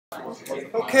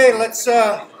Okay,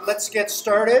 let's get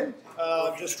started.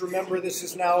 Just remember, this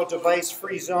is now a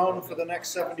device-free zone for the next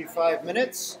 75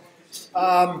 minutes.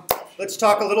 Let's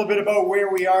talk a little bit about where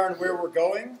we are and where we're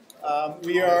going.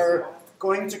 We are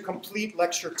going to complete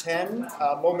Lecture 10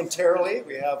 momentarily.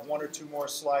 We have one or two more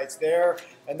slides there,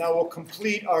 and that will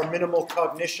complete our Minimal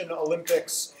Cognition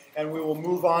Olympics, and we will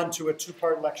move on to a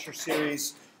two-part lecture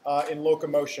series in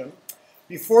locomotion.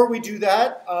 Before we do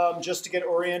that, just to get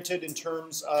oriented in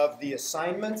terms of the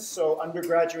assignments, so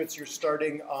undergraduates, you're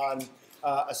starting on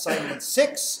assignment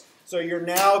 6. So you're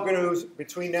now going to,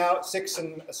 between now 6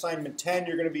 and assignment 10,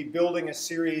 you're going to be building a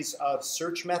series of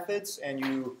search methods, and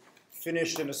you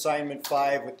finished in assignment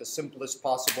 5 with the simplest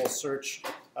possible search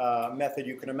method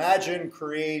you can imagine.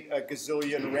 Create a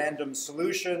gazillion random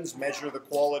solutions, measure the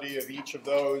quality of each of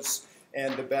those,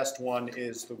 and the best one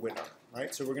is the winner.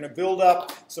 Right? So we're going to build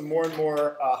up some more and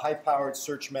more high-powered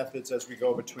search methods as we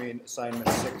go between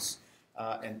assignments 6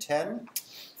 and 10.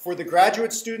 For the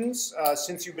graduate students,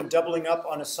 since you've been doubling up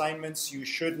on assignments, you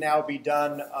should now be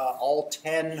done all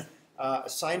 10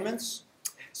 assignments.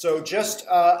 So just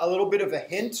a little bit of a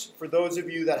hint for those of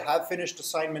you that have finished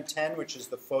assignment 10, which is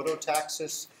the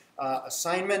phototaxis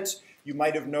assignment. You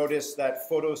might have noticed that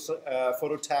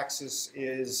phototaxis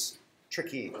is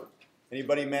tricky.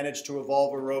 Anybody manage to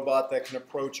evolve a robot that can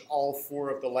approach all 4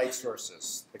 of the light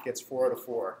sources? That gets 4 out of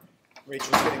 4.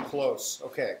 Rachel's getting close.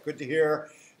 Okay, good to hear.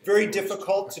 Very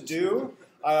difficult to do.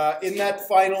 In that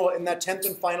 10th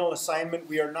and final assignment,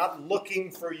 we are not looking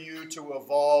for you to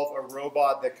evolve a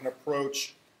robot that can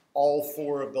approach all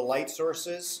 4 of the light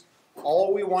sources.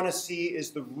 All we want to see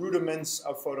is the rudiments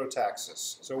of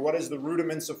phototaxis. So what does the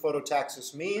rudiments of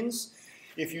phototaxis means?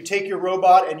 If you take your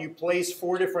robot and you place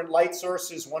 4 different light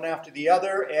sources one after the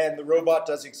other, and the robot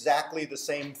does exactly the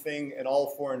same thing in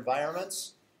all 4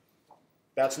 environments,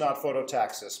 that's not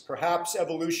phototaxis. Perhaps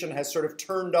evolution has sort of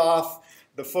turned off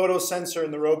the photosensor,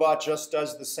 and the robot just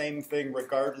does the same thing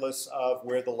regardless of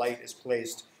where the light is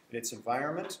placed in its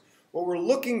environment. What we're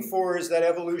looking for is that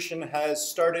evolution has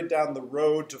started down the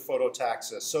road to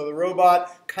phototaxis. So the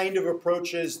robot kind of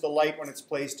approaches the light when it's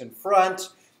placed in front,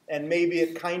 and maybe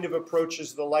it kind of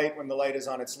approaches the light when the light is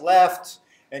on its left,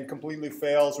 and completely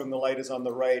fails when the light is on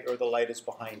the right or the light is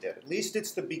behind it. At least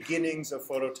it's the beginnings of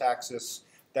phototaxis.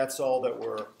 That's all that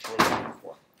we're looking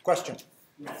for. Question?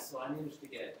 Yeah, so I managed to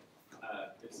get, I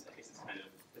guess it's kind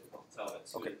of difficult to tell, but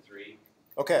 2 and 3.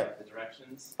 Okay. The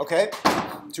directions. Okay.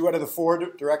 2 out of the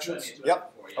 4 directions? Two out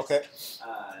of the 4, yes. Okay.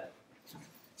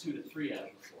 2 to 3 out of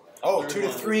the 4. Oh, 2 to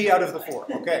 3 out of the 4.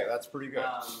 Okay, that's pretty good.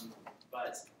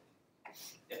 But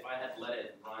if I had let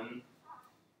it run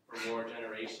for more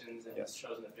generations and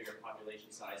chosen a bigger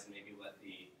population size and maybe let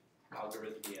the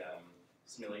algorithm, the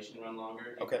simulation run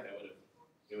longer, do you think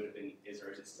it would have been,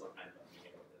 or is it still kind of being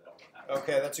able to?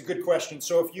 Okay, that's a good question.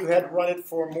 So if you had run it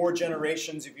for more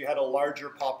generations, if you had a larger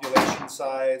population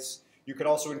size, you could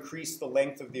also increase the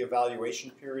length of the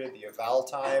evaluation period, the eval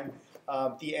time.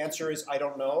 The answer is I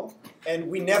don't know, and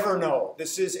we never know.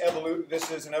 This is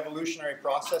an evolutionary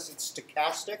process. It's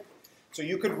stochastic. So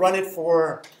you could run it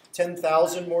for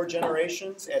 10,000 more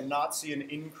generations and not see an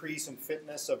increase in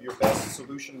fitness of your best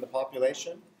solution in the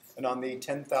population. And on the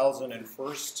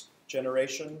 10,001st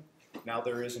generation, now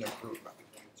there is an improvement.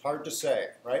 It's hard to say,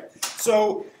 right?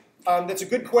 So that's a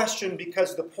good question,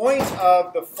 because the point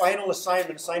of the final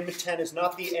assignment, assignment 10, is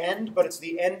not the end, but it's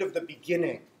the end of the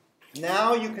beginning.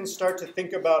 Now you can start to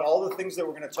think about all the things that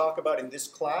we're going to talk about in this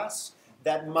class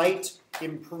that might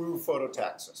improve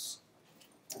phototaxis.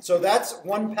 So that's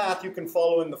one path you can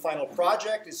follow in the final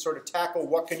project, is sort of tackle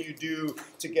what can you do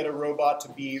to get a robot to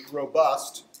be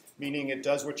robust, meaning it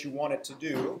does what you want it to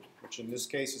do, which in this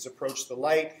case is approach the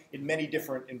light in many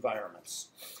different environments.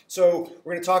 So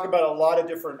we're going to talk about a lot of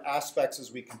different aspects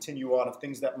as we continue on of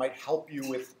things that might help you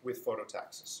with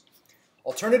phototaxis.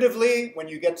 Alternatively, when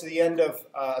you get to the end of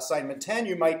assignment 10,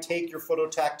 you might take your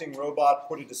phototacting robot,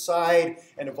 put it aside,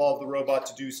 and evolve the robot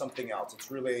to do something else. It's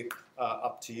really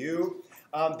up to you.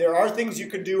 There are things you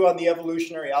can do on the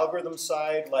evolutionary algorithm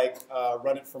side, like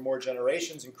run it for more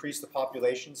generations, increase the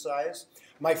population size.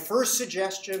 My first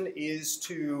suggestion is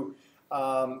to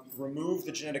remove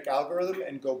the genetic algorithm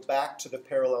and go back to the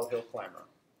parallel hill climber.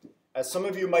 As some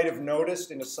of you might have noticed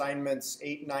in assignments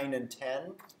 8, 9, and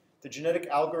 10, the genetic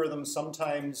algorithm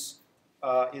sometimes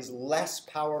is less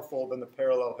powerful than the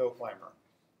parallel hill climber.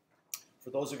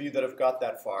 For those of you that have got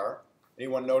that far,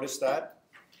 anyone notice that?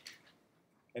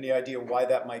 Any idea why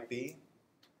that might be?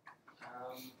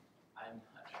 I'm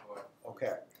not sure.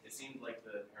 Okay. It seemed like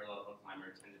the parallel hill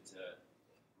climber tended to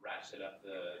ratchet up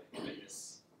the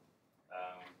fitness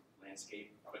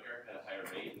landscape quicker at a higher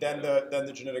rate. Than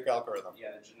the genetic algorithm.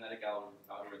 Yeah, the genetic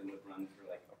algorithm would run for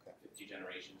like 50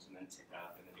 generations and then tick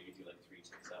up, and then maybe do like 3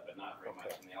 ticks up, but not very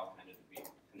much, and they all tended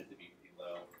to be pretty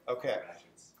low. Okay.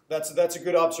 That's a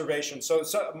good observation. So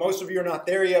most of you are not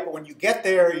there yet, but when you get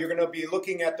there, you're going to be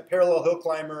looking at the parallel hill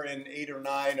climber in 8 or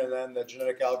 9, and then the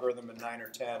genetic algorithm in 9 or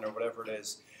 10, or whatever it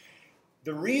is.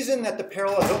 The reason that the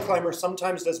parallel hill climber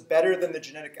sometimes does better than the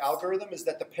genetic algorithm is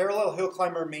that the parallel hill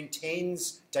climber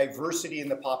maintains diversity in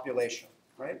the population.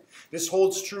 Right? This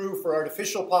holds true for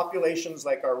artificial populations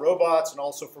like our robots, and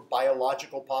also for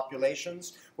biological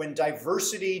populations. When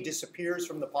diversity disappears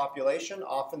from the population,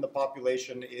 often the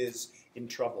population is in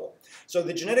trouble. So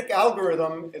the genetic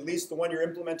algorithm, at least the one you're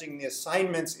implementing in the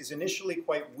assignments, is initially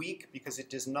quite weak because it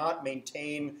does not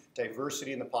maintain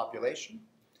diversity in the population.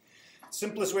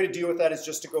 Simplest way to deal with that is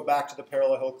just to go back to the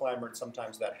parallel hill climber, and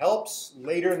sometimes that helps.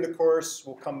 Later in the course,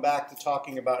 we'll come back to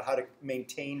talking about how to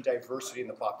maintain diversity in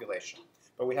the population.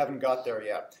 But we haven't got there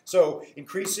yet. So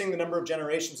increasing the number of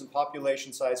generations and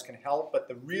population size can help, but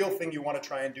the real thing you want to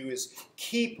try and do is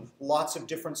keep lots of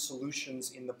different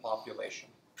solutions in the population.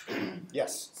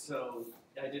 Yes? So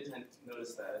I did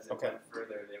notice that as it went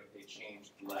further, they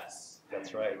changed less.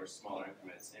 That's right. They were smaller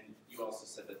increments. And you also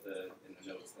said that in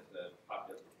the notes that the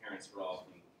parents were all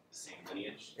from the same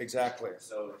lineage. Exactly.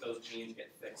 So if those genes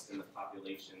get fixed in the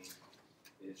population,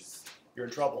 you're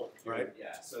in trouble, right?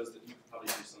 Yeah, so you could probably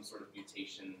do some sort of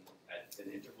mutation at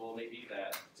an interval maybe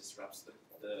that disrupts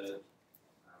the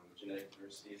genetic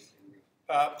diversity.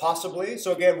 Possibly.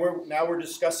 So again, we're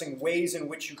discussing ways in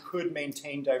which you could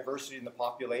maintain diversity in the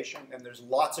population, and there's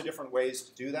lots of different ways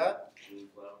to do that. Gene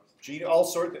flow. All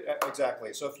sorts,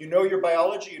 exactly. So if you know your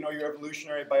biology, you know your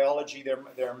evolutionary biology,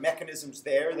 there are mechanisms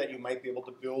there that you might be able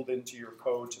to build into your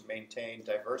code to maintain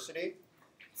diversity.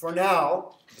 For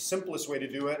now, the simplest way to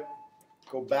do it,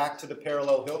 go back to the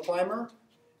parallel hill climber.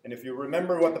 And if you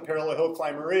remember what the parallel hill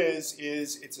climber is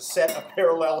it's a set of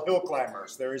parallel hill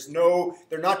climbers.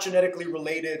 They're not genetically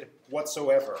related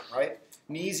whatsoever, right?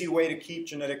 An easy way to keep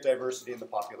genetic diversity in the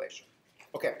population.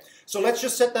 Okay, so let's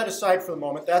just set that aside for the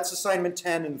moment. That's assignment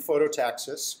 10 in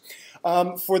phototaxis.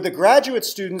 For the graduate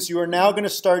students, you are now going to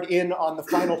start in on the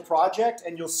final project,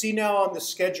 and you'll see now on the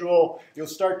schedule, you'll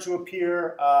start to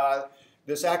appear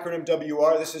this acronym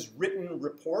WR. This is written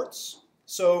reports.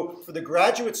 So for the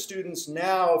graduate students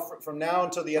now, from now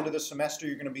until the end of the semester,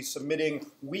 you're going to be submitting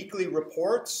weekly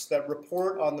reports that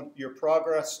report on your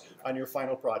progress on your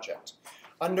final project.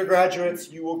 Undergraduates,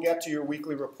 you will get to your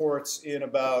weekly reports in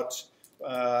about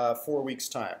 4 weeks'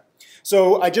 time.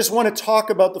 So I just want to talk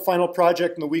about the final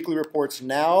project and the weekly reports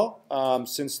now,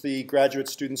 since the graduate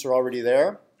students are already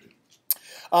there.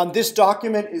 This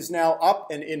document is now up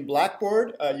and in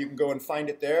Blackboard. You can go and find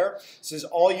it there. This is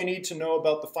all you need to know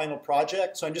about the final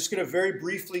project. So I'm just going to very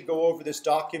briefly go over this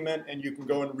document, and you can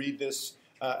go and read this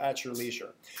at your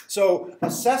leisure. So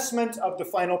assessment of the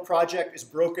final project is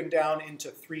broken down into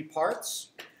 3 parts.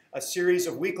 A series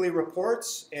of weekly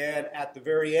reports, and at the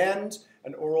very end,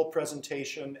 an oral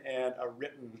presentation and a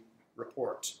written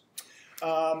report.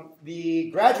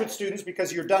 The graduate students,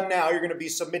 because you're done now, you're going to be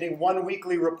submitting 1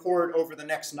 weekly report over the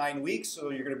next 9 weeks. So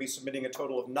you're going to be submitting a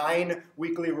total of 9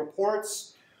 weekly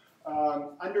reports.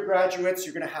 Undergraduates,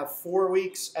 you're going to have 4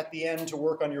 weeks at the end to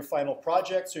work on your final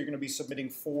project. So you're going to be submitting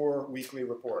 4 weekly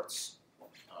reports.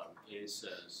 It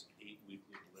says 8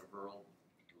 weekly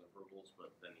deliverables,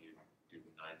 but then you do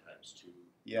 9 times 2.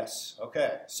 Yes.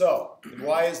 Okay. So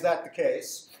why is that the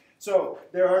case? So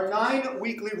there are 9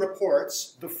 weekly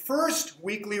reports. The first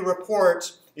weekly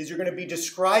report is you're going to be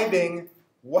describing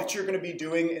what you're going to be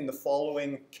doing in the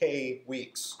following K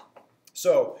weeks.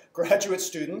 So graduate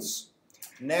students,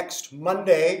 next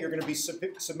Monday, you're going to be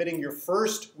submitting your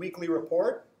first weekly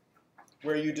report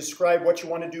where you describe what you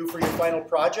want to do for your final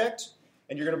project,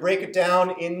 and you're going to break it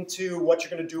down into what you're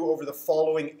going to do over the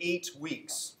following 8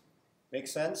 weeks. Make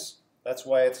sense? That's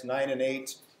why it's 9 and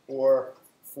 8 or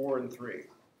 4 and 3.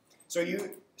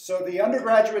 So the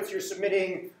undergraduates, you're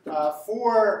submitting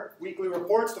 4 weekly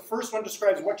reports. The first one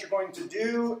describes what you're going to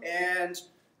do and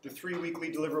the 3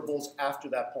 weekly deliverables after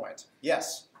that point.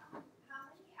 Yes? How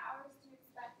many hours do you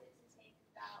expect it to take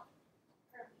about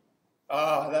per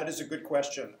week? That is a good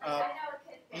question. I know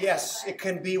it could be, Yes, it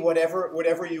can be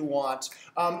whatever you want.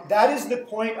 That is the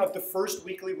point of the first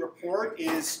weekly report,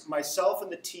 is myself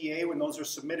and the TA, when those are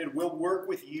submitted, will work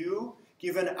with you,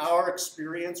 given our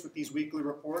experience with these weekly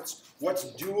reports,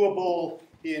 what's doable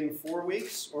in 4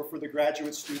 weeks, or for the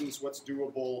graduate students, what's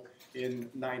doable in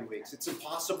 9 weeks. It's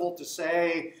impossible to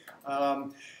say.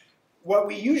 What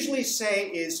we usually say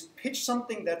is pitch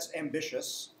something that's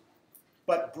ambitious,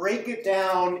 but break it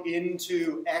down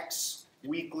into X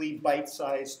weekly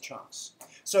bite-sized chunks.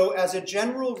 So as a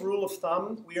general rule of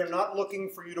thumb, we are not looking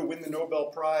for you to win the Nobel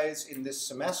Prize in this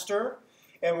semester,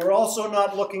 and we're also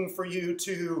not looking for you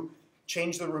to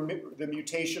change the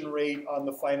mutation rate on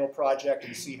the final project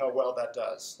and see how well that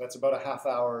does. That's about a half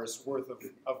hour's worth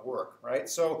of work, right?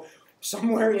 So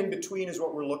somewhere in between is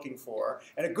what we're looking for.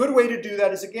 And a good way to do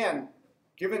that is, again,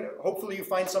 hopefully you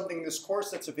find something in this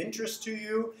course that's of interest to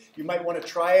you. You might want to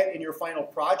try it in your final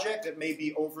project. It may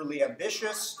be overly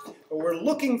ambitious. What we're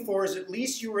looking for is at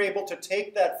least you were able to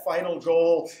take that final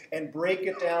goal and break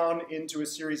it down into a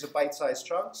series of bite-sized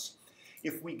chunks.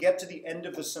 If we get to the end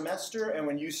of the semester and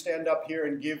when you stand up here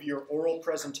and give your oral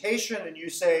presentation and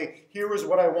you say, here was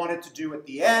what I wanted to do at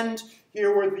the end,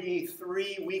 here were the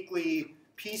 3 weekly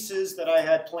pieces that I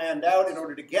had planned out in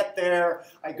order to get there.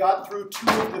 I got through 2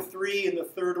 of the 3 and the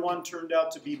 3rd one turned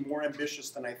out to be more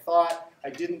ambitious than I thought. I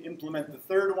didn't implement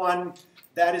the 3rd one.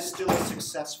 That is still a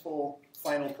successful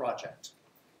final project.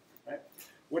 Right?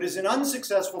 What is an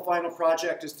unsuccessful final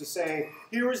project is to say,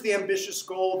 here was the ambitious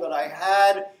goal that I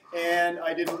had and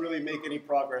I didn't really make any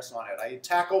progress on it. I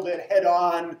tackled it head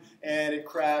on and it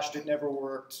crashed, it never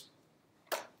worked.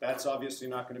 That's obviously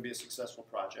not going to be a successful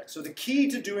project. So the key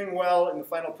to doing well in the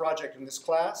final project in this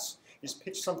class is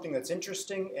pitch something that's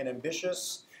interesting and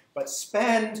ambitious, but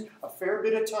spend a fair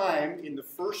bit of time in the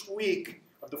first week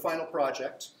of the final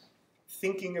project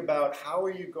thinking about how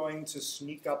are you going to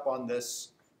sneak up on this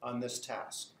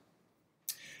task.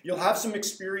 You'll have some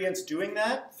experience doing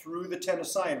that through the 10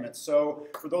 assignments. So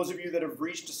for those of you that have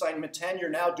reached assignment 10, you're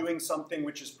now doing something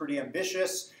which is pretty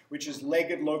ambitious, which is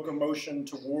legged locomotion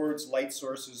towards light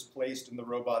sources placed in the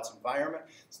robot's environment.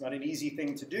 It's not an easy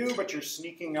thing to do, but you're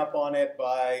sneaking up on it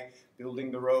by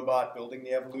building the robot, building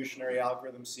the evolutionary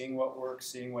algorithm, seeing what works,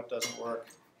 seeing what doesn't work,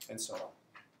 and so on.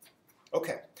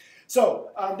 Okay, so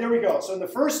there we go. So in the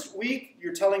first week,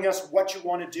 you're telling us what you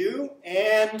want to do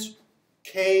and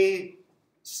K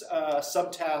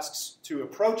subtasks to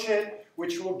approach it,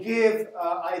 which will give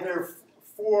either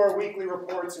 4 weekly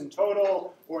reports in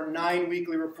total or 9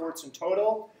 weekly reports in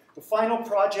total. The final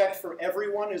project for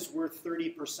everyone is worth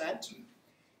 30%.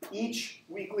 Each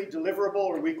weekly deliverable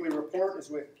or weekly report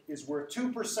is worth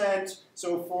 2%.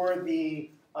 So for the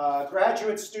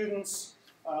graduate students,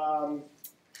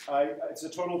 it's a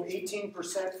total of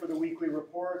 18% for the weekly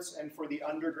reports, and for the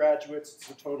undergraduates, it's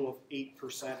a total of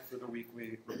 8% for the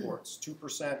weekly reports,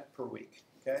 2% per week.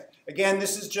 Okay? Again,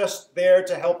 this is just there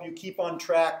to help you keep on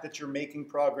track that you're making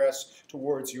progress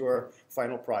towards your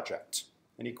final project.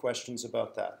 Any questions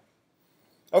about that?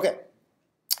 Okay.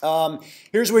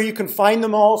 Here's where you can find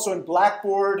them all. So in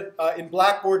Blackboard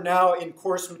now, in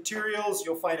course materials,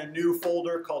 you'll find a new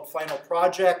folder called Final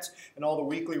Project, and all the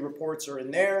weekly reports are in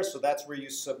there. So that's where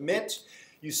you submit.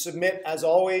 You submit, as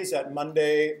always, at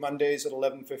Mondays at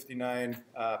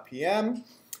 11:59 p.m.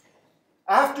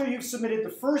 After you've submitted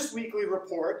the first weekly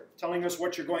report, telling us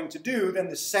what you're going to do, then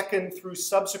the second through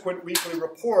subsequent weekly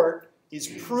report is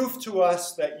proof to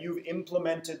us that you've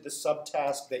implemented the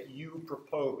subtask that you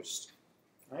proposed.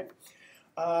 Right?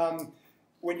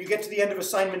 When you get to the end of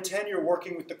assignment 10, you're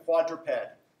working with the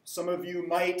quadruped. Some of you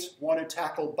might want to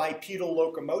tackle bipedal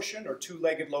locomotion or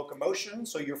 2-legged locomotion.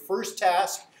 So your first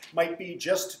task might be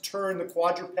just to turn the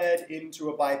quadruped into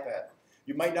a biped.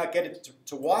 You might not get it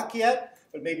to walk yet,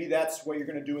 but maybe that's what you're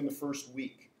going to do in the first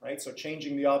week. Right? So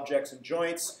changing the objects and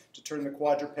joints to turn the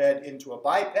quadruped into a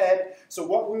biped. So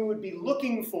what we would be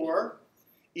looking for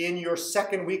in your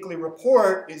second weekly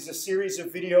report is a series of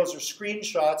videos or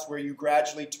screenshots where you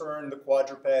gradually turn the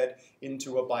quadruped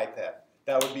into a biped.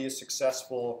 That would be a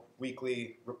successful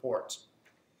weekly report.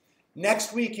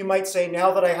 Next week, you might say,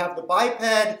 now that I have the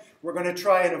biped, we're going to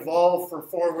try and evolve for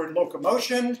forward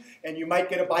locomotion, and you might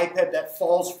get a biped that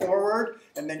falls forward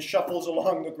and then shuffles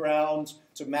along the ground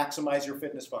to maximize your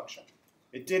fitness function.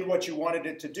 It did what you wanted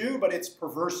it to do, but it's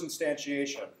perverse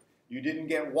instantiation. You didn't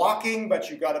get walking, but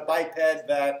you got a biped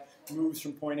that moves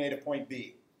from point A to point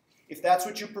B. If that's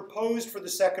what you proposed for the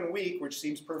second week, which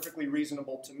seems perfectly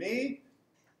reasonable to me,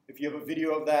 if you have a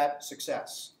video of that,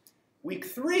 success. Week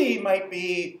 3 might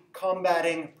be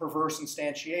combating perverse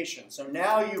instantiation. So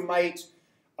now you might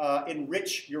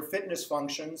enrich your fitness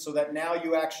function so that now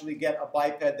you actually get a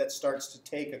biped that starts to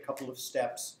take a couple of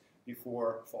steps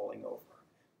before falling over.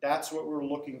 That's what we're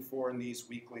looking for in these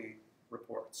weekly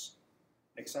reports.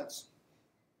 Make sense?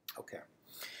 Okay.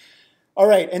 All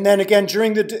right, and then again,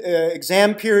 during the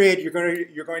exam period,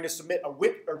 you're going to submit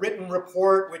a written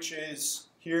report, which is,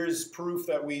 here's proof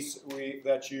that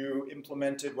that you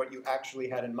implemented what you actually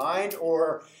had in mind,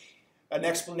 or an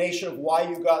explanation of why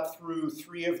you got through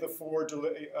 3 of the 4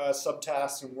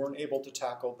 subtasks and weren't able to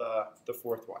tackle the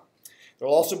 4th one.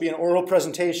 There'll also be an oral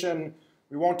presentation.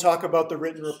 We won't talk about the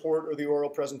written report or the oral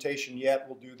presentation yet.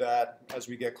 We'll do that as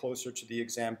we get closer to the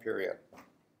exam period.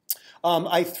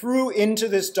 I threw into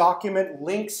this document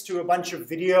links to a bunch of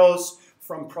videos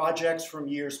from projects from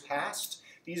years past.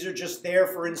 These are just there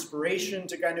for inspiration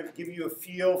to kind of give you a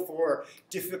feel for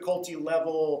difficulty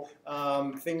level,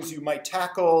 things you might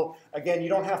tackle. Again, you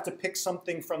don't have to pick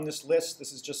something from this list.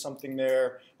 This is just something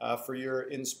there for your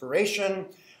inspiration.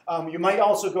 You might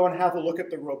also go and have a look at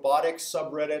the robotics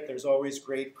subreddit. There's always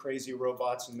great, crazy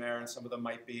robots in there, and some of them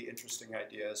might be interesting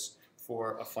ideas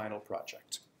for a final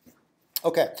project.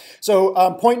 Okay,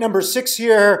 so point number 6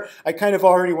 here, I kind of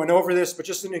already went over this, but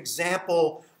just an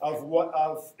example of what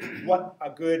a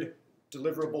good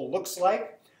deliverable looks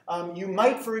like. You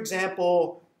might, for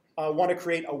example, want to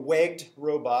create a WEG'd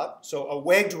robot. So a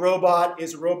WEG'd robot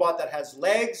is a robot that has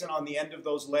legs, and on the end of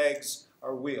those legs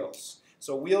are wheels.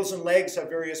 So wheels and legs have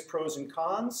various pros and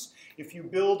cons. If you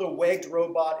build a WEG'd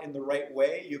robot in the right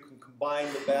way, you can combine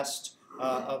the best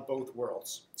of both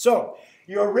worlds. So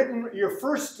your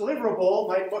first deliverable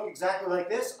might look exactly like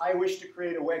this. I wish to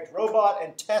create a WEG'd robot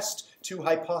and test 2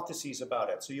 hypotheses about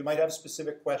it. So you might have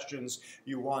specific questions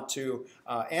you want to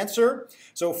answer.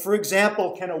 So for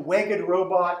example, can a WEG'd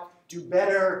robot do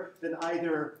better than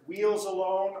either wheels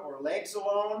alone or legs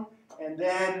alone? And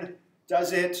then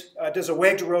does a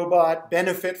WEG'd robot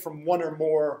benefit from 1 or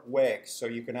more WEGs? So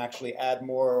you can actually add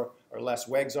more or less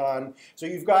WEGs on. So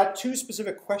you've got 2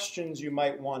 specific questions you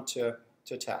might want to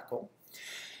tackle.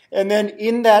 And then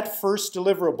in that first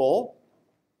deliverable,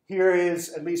 here is,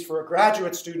 at least for a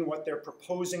graduate student, what they're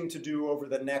proposing to do over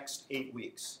the next 8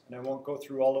 weeks. And I won't go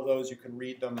through all of those. You can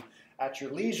read them at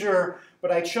your leisure.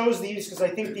 But I chose these because I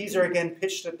think these are, again,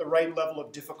 pitched at the right level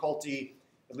of difficulty,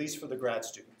 at least for the grad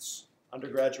students.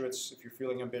 Undergraduates, if you're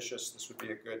feeling ambitious, this would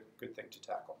be a good thing to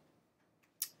tackle.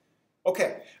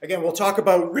 Okay, again, we'll talk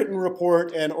about written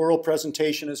report and oral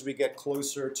presentation as we get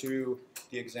closer to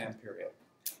the exam period.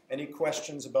 Any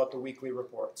questions about the weekly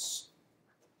reports?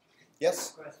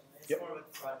 Yes? Question. It's Yep. more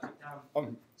with the project.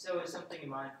 So is something in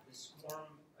mind for the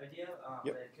swarm idea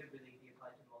Yep. that could really be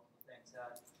applied to multiple things?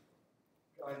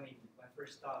 I mean, my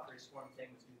first thought for a swarm thing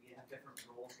was maybe have different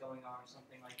roles going on or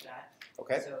something like that.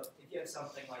 Okay. So if you have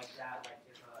something like that, like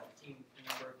if a team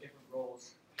number of different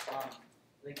roles,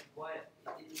 like what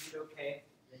is it okay?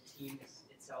 The team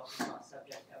itself is not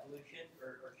subject to evolution,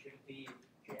 or should it be?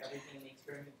 Should everything in the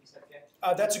experiment be subject?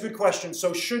 That's a good question.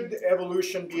 So should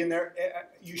evolution be in there?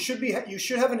 You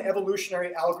should have an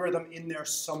evolutionary algorithm in there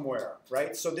somewhere,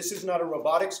 right? So this is not a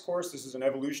robotics course. This is an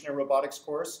evolutionary robotics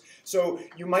course. So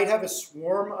you might have a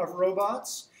swarm of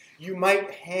robots. You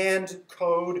might hand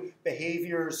code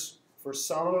behaviors for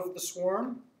some of the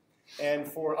swarm, and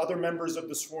for other members of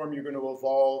the swarm, you're going to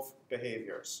evolve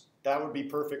behaviors. That would be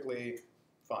perfectly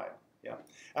fine. Yeah.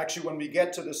 Actually, when we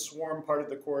get to the swarm part of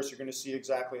the course, you're going to see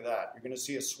exactly that. You're going to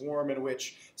see a swarm in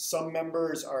which some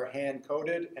members are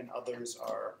hand-coded and others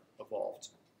are evolved.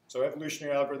 So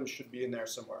evolutionary algorithms should be in there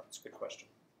somewhere. That's a good question.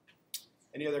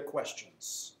 Any other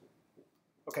questions?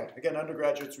 Okay, again,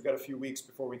 undergraduates, we've got a few weeks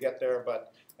before we get there,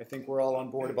 but I think we're all on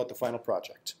board about the final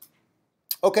project.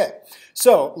 Okay,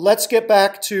 so let's get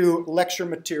back to lecture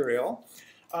material.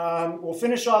 We'll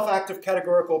finish off active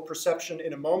categorical perception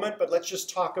in a moment, but let's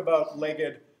just talk about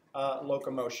legged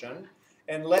locomotion.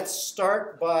 And let's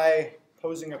start by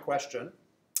posing a question.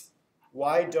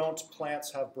 Why don't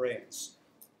plants have brains?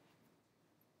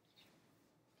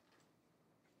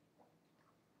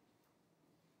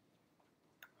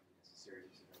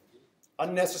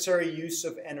 Unnecessary use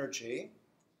of energy.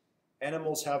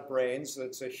 Animals have brains.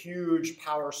 It's a huge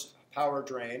power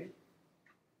drain.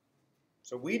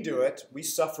 So we do it. We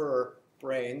suffer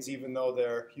brains, even though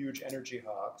they're huge energy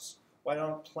hogs. Why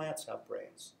don't plants have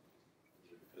brains?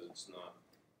 Because it's not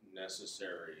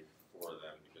necessary for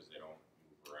them, because they don't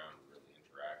move around and really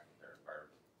interact with their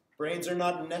environment. Brains are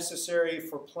not necessary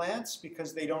for plants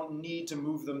because they don't need to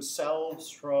move themselves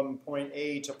from point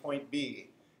A to point B.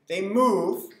 They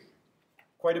move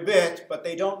quite a bit, but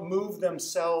they don't move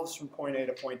themselves from point A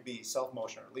to point B,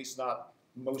 self-motion, or at least not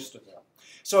most of them.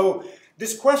 So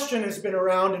this question has been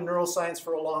around in neuroscience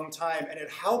for a long time, and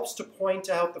it helps to point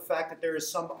out the fact that there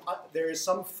is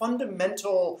some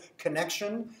fundamental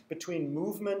connection between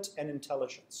movement and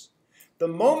intelligence. The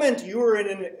moment you are in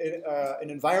an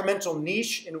environmental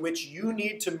niche in which you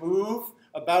need to move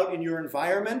about in your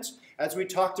environment, as we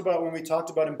talked about when we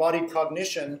talked about embodied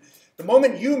cognition, the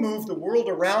moment you move, the world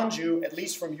around you, at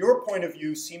least from your point of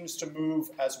view, seems to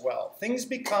move as well. Things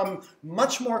become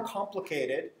much more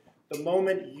complicated the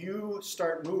moment you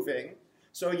start moving,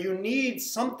 so you need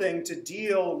something to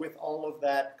deal with all of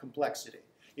that complexity.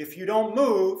 If you don't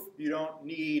move, you don't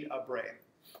need a brain.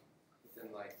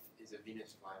 Then, like, is a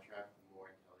Venus flytrap more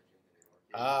intelligent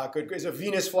than an orchid? Good. Is a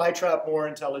Venus flytrap more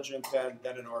intelligent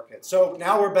than an orchid? So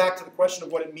now we're back to the question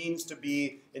of what it means to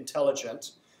be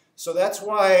intelligent. So that's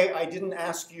why I didn't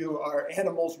ask you, are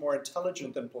animals more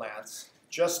intelligent than plants?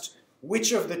 Just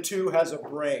which of the two has a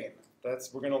brain?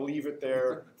 We're going to leave it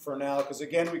there for now, because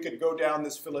again, we could go down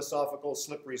this philosophical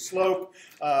slippery slope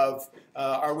of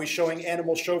are we showing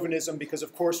animal chauvinism because,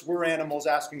 of course, we're animals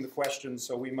asking the question,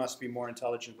 so we must be more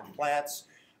intelligent than plants.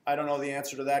 I don't know the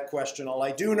answer to that question. All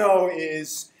I do know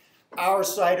is our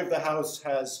side of the house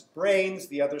has brains,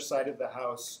 the other side of the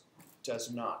house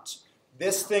does not.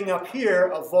 This thing up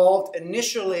here evolved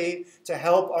initially to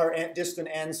help our distant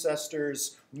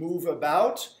ancestors move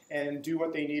about and do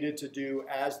what they needed to do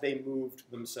as they moved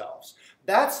themselves.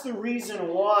 That's the reason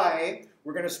why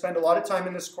we're going to spend a lot of time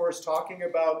in this course talking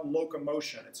about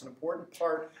locomotion. It's an important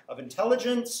part of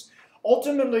intelligence.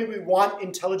 Ultimately, we want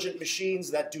intelligent machines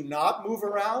that do not move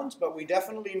around, but we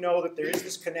definitely know that there is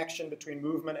this connection between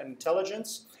movement and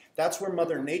intelligence. That's where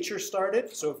Mother Nature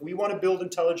started. So if we want to build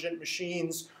intelligent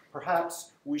machines,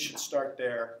 perhaps we should start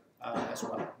there as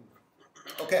well.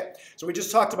 Okay, so we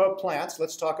just talked about plants.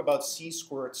 Let's talk about sea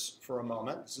squirts for a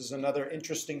moment. This is another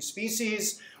interesting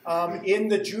species. In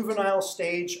the juvenile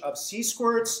stage of sea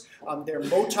squirts, they're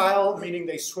motile, meaning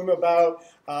they swim about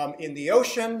in the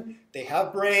ocean. They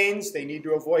have brains. They need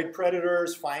to avoid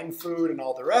predators, find food, and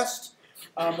all the rest.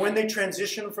 When they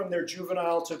transition from their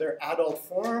juvenile to their adult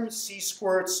form, sea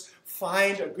squirts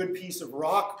find a good piece of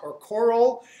rock or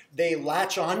coral. They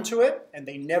latch onto it, and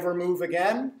they never move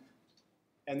again.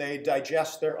 And they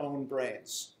digest their own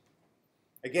brains.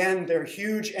 Again, they're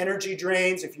huge energy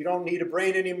drains. If you don't need a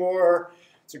brain anymore,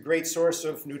 it's a great source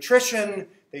of nutrition.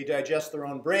 They digest their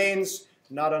own brains,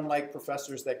 not unlike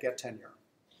professors that get tenure.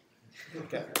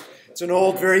 Okay. It's an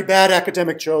old, very bad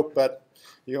academic joke, but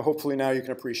hopefully now you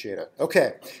can appreciate it.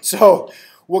 Okay, so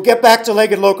we'll get back to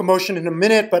legged locomotion in a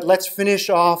minute, but let's finish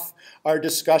off our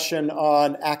discussion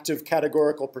on active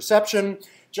categorical perception.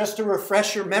 Just to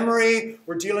refresh your memory,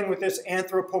 we're dealing with this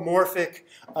anthropomorphic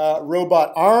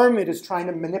robot arm. It is trying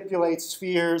to manipulate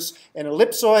spheres and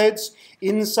ellipsoids.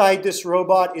 Inside this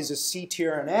robot is a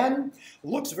CTRNN.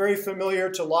 Looks very familiar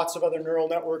to lots of other neural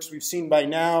networks we've seen by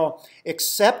now,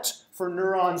 except for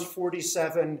neurons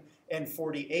 47 and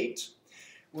 48.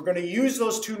 We're going to use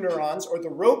those two neurons, or the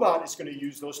robot is going to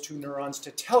use those two neurons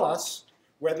to tell us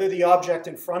whether the object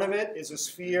in front of it is a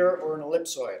sphere or an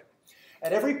ellipsoid.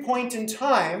 At every point in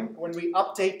time, when we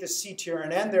update the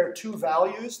CTRNN, there are two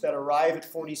values that arrive at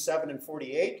 47 and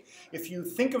 48. If you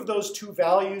think of those two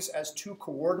values as two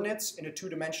coordinates in a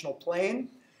two-dimensional plane,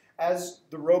 as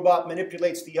the robot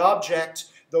manipulates the object,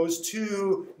 those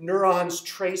two neurons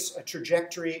trace a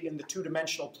trajectory in the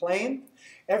two-dimensional plane.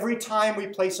 Every time we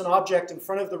place an object in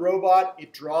front of the robot,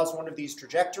 it draws one of these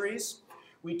trajectories.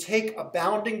 We take a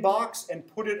bounding box and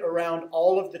put it around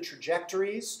all of the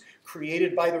trajectories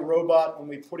created by the robot when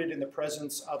we put it in the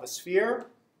presence of a sphere.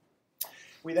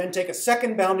 We then take a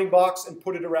second bounding box and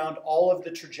put it around all of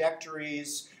the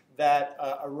trajectories that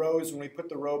arose when we put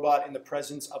the robot in the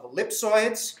presence of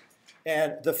ellipsoids.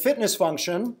 And the fitness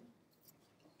function,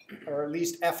 or at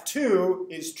least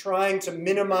F2, is trying to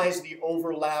minimize the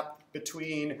overlap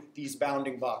between these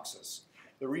bounding boxes.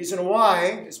 The reason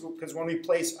why is because when we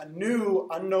place a new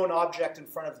unknown object in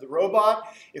front of the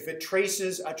robot, if it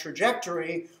traces a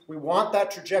trajectory, we want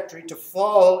that trajectory to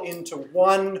fall into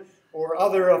one or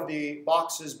other of the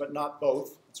boxes, but not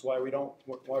both. That's why we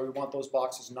want those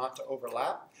boxes not to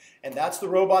overlap. And that's the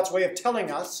robot's way of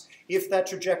telling us if that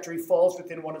trajectory falls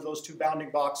within one of those two bounding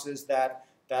boxes, that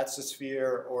that's a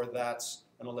sphere or that's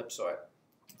an ellipsoid,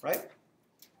 right?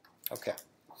 Okay.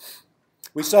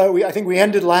 I think we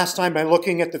ended last time by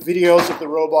looking at the videos of the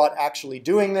robot actually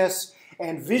doing this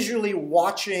and visually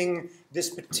watching this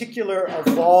particular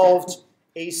evolved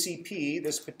ACP,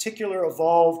 this particular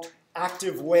evolved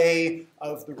active way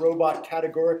of the robot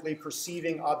categorically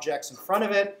perceiving objects in front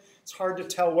of it. It's hard to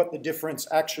tell what the difference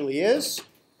actually is,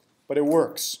 but it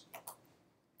works.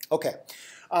 Okay.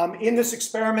 In this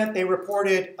experiment, they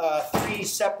reported 3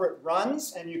 separate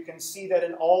runs, and you can see that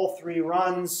in all 3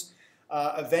 runs,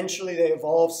 eventually they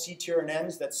evolved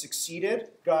CTRNNs that succeeded,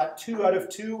 got 2 out of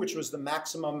 2, which was the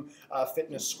maximum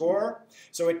fitness score.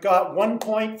 So it got 1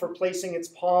 point for placing its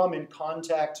palm in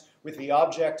contact with the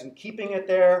object and keeping it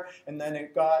there, and then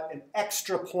it got an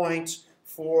extra point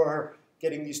for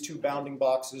getting these 2 bounding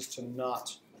boxes to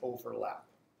not overlap.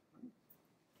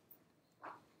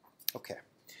 Okay.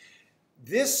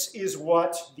 This is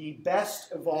what the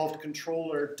best evolved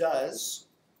controller does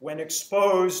when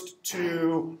exposed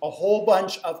to a whole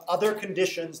bunch of other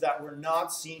conditions that were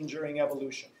not seen during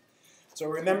evolution. So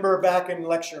remember back in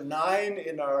lecture 9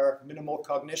 in our Minimal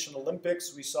Cognition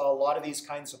Olympics, we saw a lot of these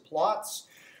kinds of plots.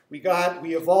 We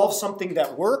evolved something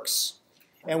that works,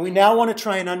 and we now want to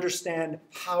try and understand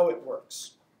how it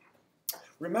works.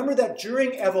 Remember that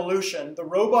during evolution, the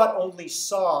robot only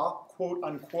saw, quote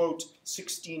unquote,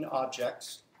 16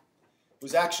 objects. It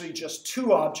was actually just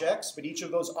 2 objects, but each of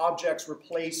those objects were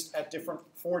placed at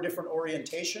 4 different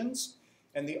orientations,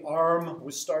 and the arm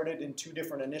was started in 2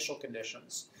 different initial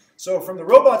conditions. So from the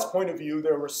robot's point of view,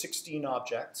 there were 16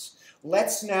 objects.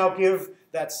 Let's now give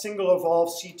that single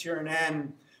evolved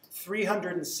C-N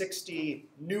 360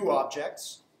 new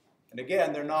objects. And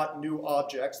again, they're not new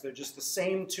objects. They're just the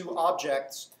same 2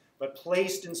 objects, but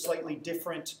placed in slightly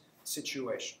different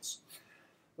situations.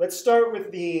 Let's start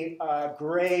with the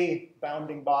gray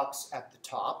bounding box at the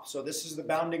top. So this is the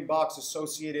bounding box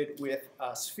associated with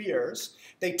spheres.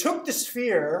 They took the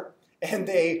sphere and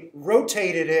they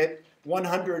rotated it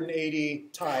 180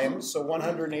 times, so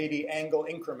 180 angle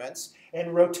increments.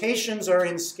 And rotations are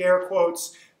in scare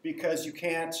quotes because you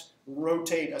can't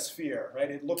rotate a sphere,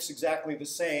 right? It looks exactly the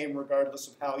same regardless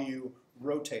of how you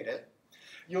rotate it.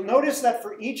 You'll notice that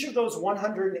for each of those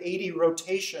 180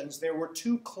 rotations, there were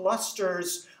 2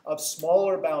 clusters of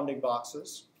smaller bounding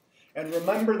boxes. And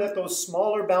remember that those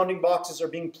smaller bounding boxes are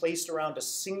being placed around a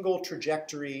single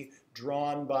trajectory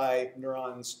drawn by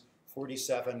neurons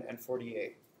 47 and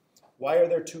 48. Why are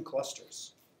there 2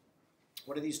 clusters?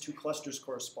 What do these 2 clusters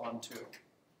correspond to? If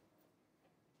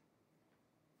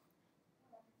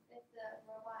the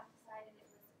robot decided it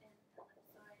was in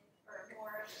ellipsoid or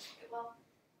more, well,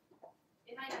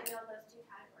 it might not know those 2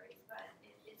 categories, but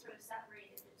it sort of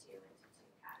separated the 2 into 2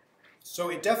 categories. So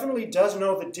it definitely does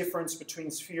know the difference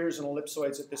between spheres and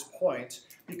ellipsoids at this point,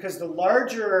 because the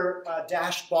larger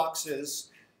dashed boxes,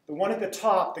 the one at the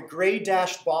top, the gray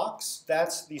dashed box,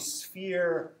 that's the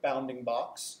sphere bounding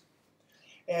box.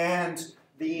 And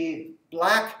the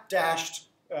black dashed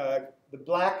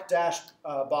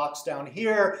box down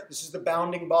here, this is the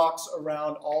bounding box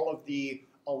around all of the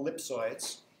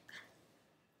ellipsoids.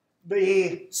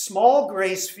 The small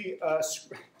gray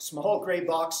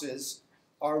boxes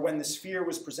are when the sphere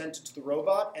was presented to the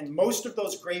robot, and most of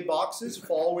those gray boxes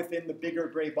fall within the bigger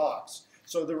gray box.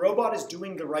 So the robot is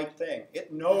doing the right thing.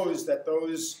 It knows that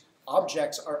those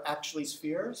objects are actually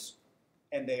spheres,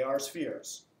 and they are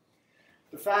spheres.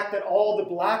 The fact that all the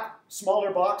black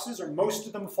smaller boxes, or most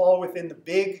of them, fall within the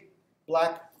big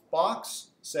black box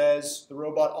says the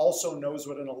robot also knows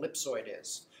what an ellipsoid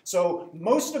is. So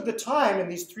most of the time in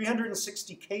these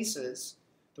 360 cases,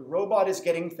 the robot is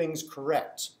getting things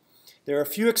correct. There are a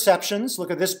few exceptions. Look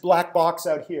at this black box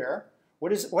out here.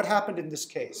 What happened in this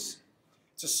case?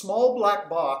 It's a small black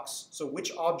box, so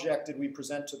which object did we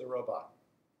present to the robot?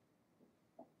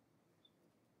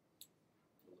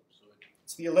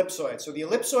 It's the ellipsoid. So the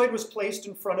ellipsoid was placed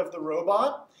in front of the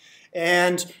robot,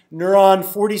 and neuron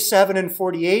 47 and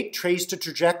 48 traced a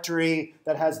trajectory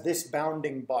that has this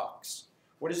bounding box.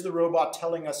 What is the robot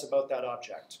telling us about that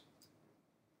object?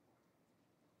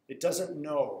 It doesn't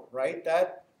know, right?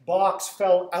 That box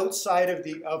fell outside of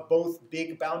both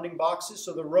big bounding boxes,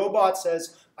 so the robot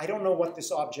says, I don't know what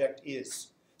this object is.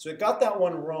 So it got that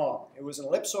one wrong. It was an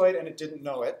ellipsoid and it didn't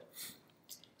know it.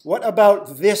 What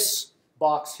about this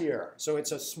box here? So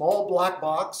it's a small black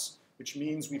box, which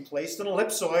means we placed an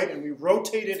ellipsoid and we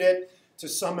rotated it to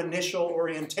some initial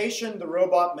orientation. The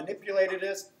robot manipulated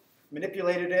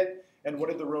it, and what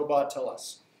did the robot tell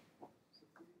us?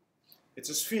 It's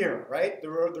a sphere, right? The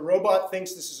robot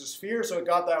thinks this is a sphere, so it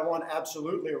got that one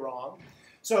absolutely wrong.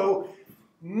 So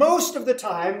most of the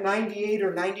time, 98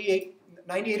 or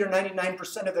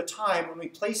 99% of the time, when we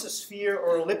place a sphere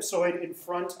or ellipsoid in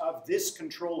front of this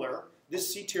controller,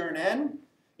 this C-N,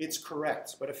 it's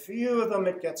correct. But a few of them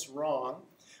it gets wrong,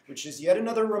 which is yet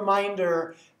another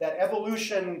reminder that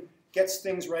evolution gets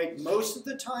things right most of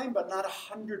the time, but not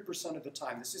 100% of the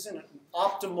time. This isn't an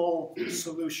optimal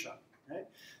solution, right?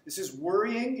 This is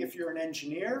worrying if you're an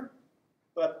engineer,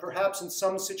 but perhaps in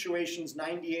some situations,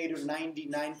 98 or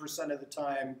 99% of the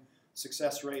time,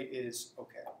 success rate is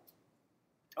okay.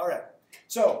 All right,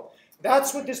 so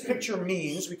that's what this picture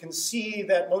means. We can see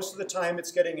that most of the time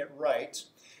it's getting it right.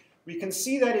 We can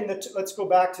see that in the, let's go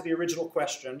back to the original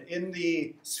question. In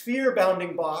the sphere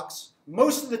bounding box,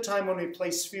 most of the time when we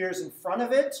place spheres in front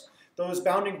of it, those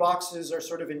bounding boxes are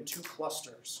sort of in 2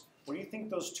 clusters. What do you think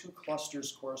those 2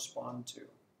 clusters correspond to?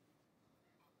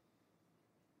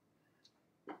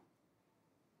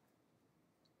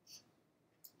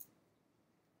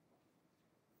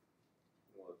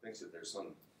 Well, it thinks that there's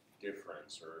some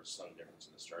difference or some difference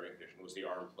in the starting position? Was the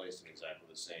arm placed in exactly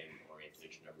the same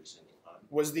orientation every single time?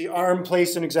 Was the arm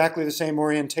placed in exactly the same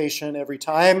orientation every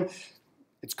time?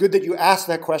 It's good that you asked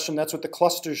that question. That's what the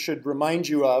clusters should remind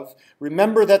you of.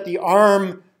 Remember that the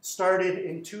arm started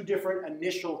in two different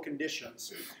initial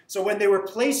conditions. So when they were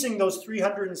placing those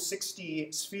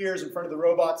 360 spheres in front of the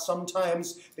robot,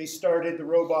 sometimes they started the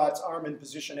robot's arm in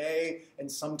position A,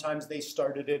 and sometimes they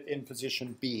started it in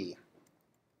position B.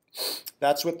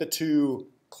 That's what the two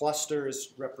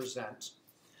clusters represent.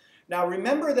 Now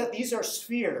remember that these are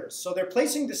spheres, so they're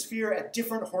placing the sphere at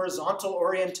different horizontal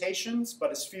orientations,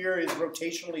 but a sphere is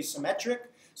rotationally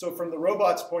symmetric. So from the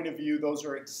robot's point of view, those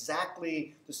are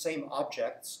exactly the same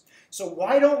objects. So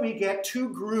why don't we get two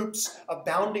groups of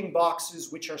bounding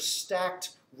boxes which are stacked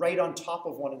right on top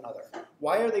of one another?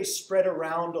 Why are they spread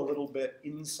around a little bit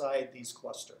inside these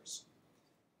clusters?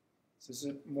 This is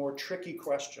a more tricky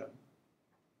question.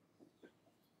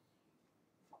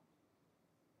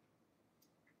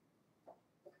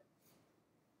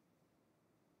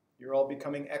 You're all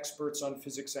becoming experts on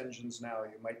physics engines now.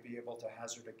 You might be able to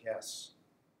hazard a guess.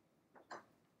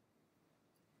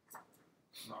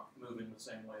 Not moving the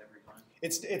same way every time.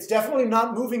 It's definitely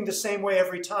not moving the same way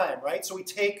every time, right? So we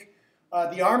take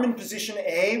the arm in position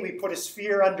A, we put a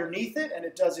sphere underneath it, and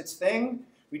it does its thing.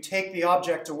 We take the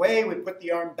object away, we put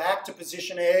the arm back to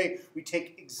position A, we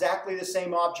take exactly the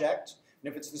same object.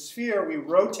 And if it's the sphere, we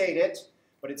rotate it,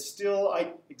 but it's still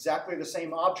exactly the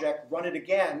same object, run it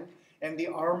again, and the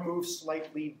arm moves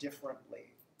slightly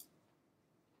differently.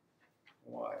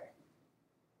 Why?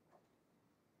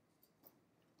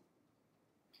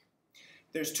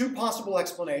 There's two possible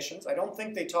explanations. I don't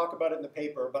think they talk about it in the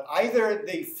paper, but either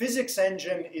the physics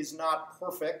engine is not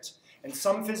perfect, and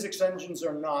some physics engines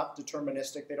are not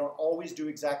deterministic. They don't always do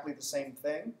exactly the same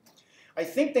thing. I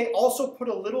think they also put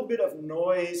a little bit of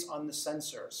noise on the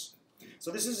sensors.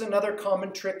 So this is another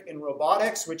common trick in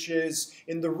robotics, which is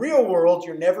in the real world,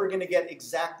 you're never going to get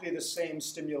exactly the same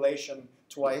stimulation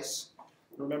twice.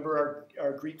 Remember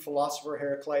our Greek philosopher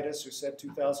Heraclitus, who said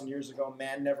 2,000 years ago,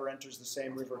 man never enters the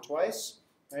same river twice.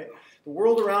 Right? The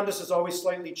world around us is always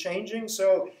slightly changing.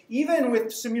 So even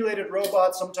with simulated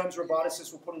robots, sometimes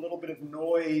roboticists will put a little bit of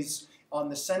noise on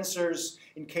the sensors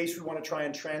in case we want to try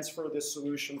and transfer this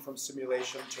solution from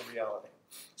simulation to reality.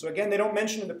 So again, they don't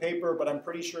mention in the paper, but I'm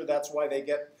pretty sure that's why they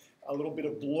get a little bit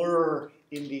of blur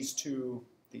in these two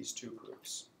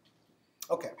groups.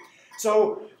 Okay,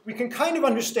 so we can kind of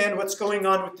understand what's going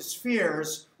on with the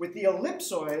spheres. With the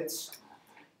ellipsoids,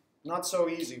 not so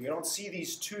easy. We don't see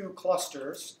these two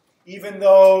clusters, even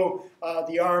though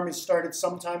the arm is started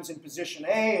sometimes in position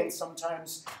A and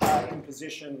sometimes in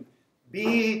position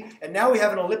B. And now we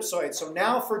have an ellipsoid. So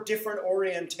now for different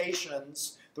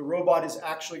orientations, the robot is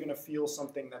actually going to feel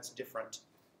something that's different.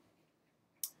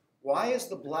 Why is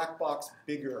the black box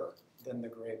bigger than the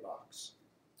gray box?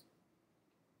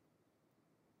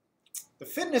 The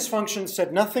fitness function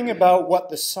said nothing about what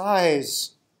the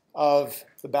size of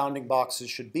the bounding boxes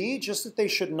should be, just that they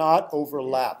should not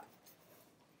overlap.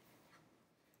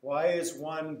 Why is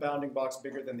one bounding box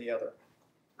bigger than the other?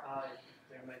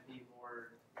 There might be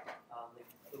more like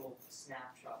little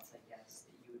snapshots, I guess,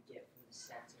 that you would get from the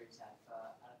sensors out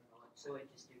of an ellipsoid,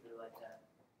 just due to like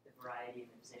the variety of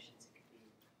the positions it could be.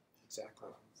 Exactly.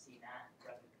 See that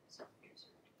rather than some spheres.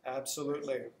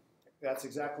 Absolutely. That's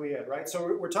exactly it, right?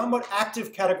 So we're talking about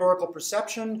active categorical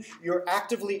perception. You're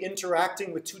actively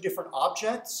interacting with two different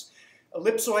objects.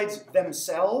 Ellipsoids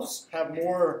themselves have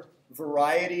more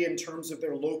variety in terms of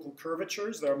their local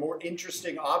curvatures. They're a more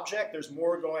interesting object. There's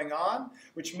more going on,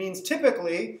 which means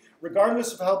typically,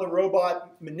 regardless of how the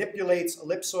robot manipulates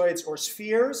ellipsoids or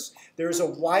spheres, there's a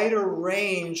wider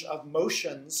range of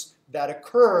motions that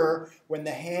occur when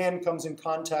the hand comes in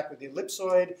contact with the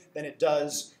ellipsoid than it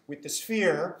does with the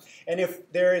sphere. And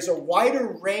if there is a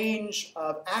wider range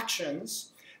of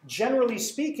actions, generally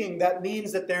speaking, that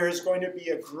means that there is going to be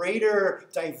a greater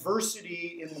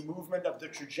diversity in the movement of the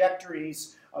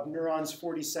trajectories of neurons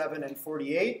 47 and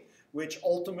 48, which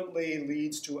ultimately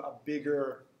leads to a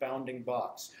bigger bounding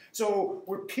box. So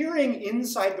we're peering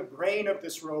inside the brain of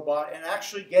this robot and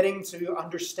actually getting to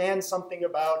understand something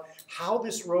about how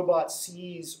this robot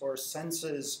sees or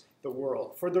senses the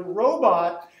world. For the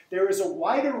robot, there is a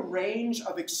wider range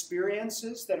of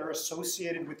experiences that are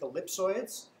associated with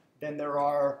ellipsoids than there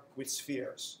are with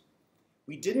spheres.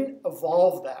 We didn't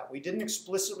evolve that. We didn't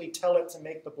explicitly tell it to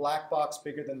make the black box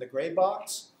bigger than the gray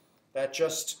box. That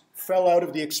just fell out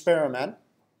of the experiment.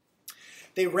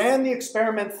 They ran the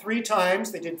experiment 3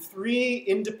 times. They did 3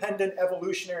 independent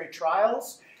evolutionary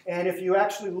trials. And if you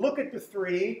actually look at the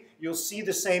three, you'll see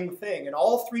the same thing. In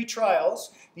all three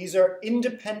trials, these are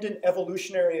independent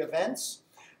evolutionary events.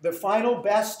 The final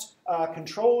best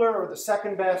controller or the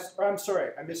second best, or I'm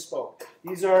sorry, I misspoke.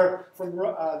 These are from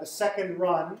the second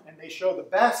run, and they show the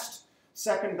best,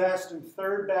 second best, and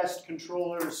third best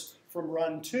controllers from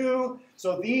run 2.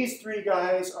 So these three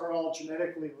guys are all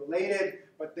genetically related,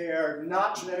 but they are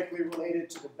not genetically related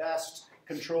to the best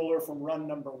controller from run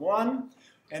number 1.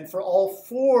 And for all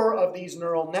 4 of these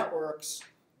neural networks,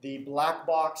 the black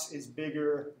box is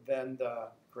bigger than the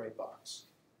gray box.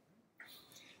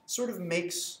 Sort of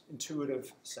makes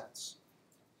intuitive sense.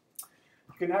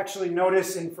 You can actually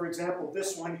notice in, for example,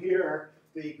 this one here,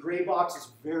 the gray box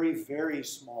is very, very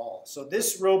small. So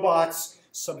this robot's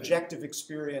subjective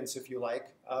experience, if you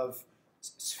like, of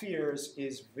spheres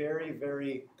is very,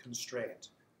 very constrained.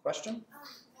 Question?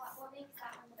 What makes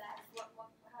that one the best?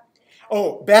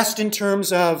 Oh, best in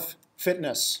terms of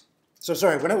fitness. So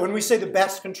sorry, when we say the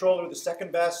best controller, the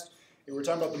second best, we're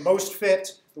talking about the most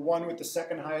fit, the one with the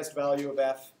second highest value of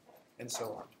F, and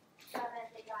so on. So then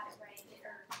they got it right,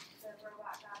 or the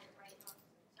robot got it right most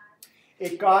of the time?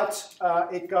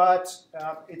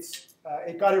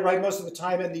 It got it right most of the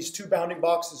time, and these two bounding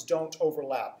boxes don't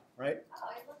overlap, right?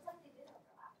 Oh, it looks like they did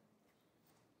overlap.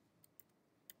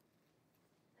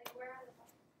 Like where are the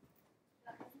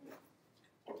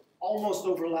buttons? Almost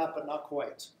overlap, but not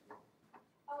quite.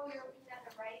 Oh, you're looking at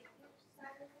the right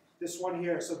side of it? This one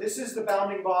here. So this is the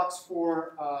bounding box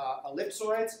for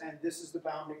ellipsoids, and this is the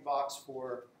bounding box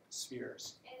for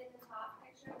spheres. And in the top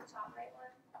picture, the top right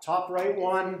one? Top right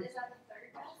one. Is that the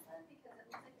third best then? Because it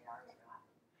looks like they are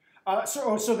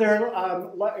overlapping. So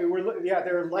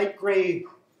they're light gray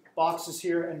boxes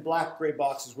here and black gray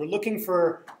boxes. We're looking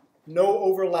for no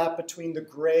overlap between the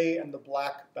gray and the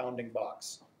black bounding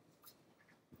box.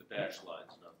 The dashed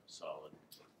line's not the solid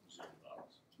zoom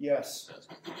box. Yes.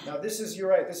 Now you're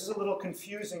right, this is a little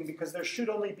confusing because there should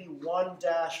only be one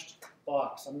dashed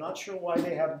box. I'm not sure why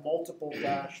they have multiple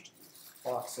dashed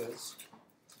boxes.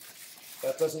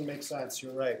 That doesn't make sense,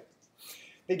 you're right.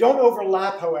 They don't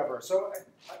overlap, however, so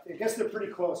I guess they're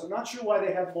pretty close. I'm not sure why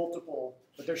they have multiple,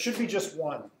 but there should be just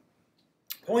one.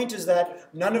 Point is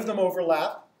that none of them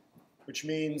overlap, which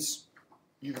means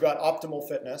you've got optimal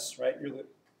fitness, right?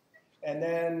 And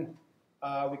then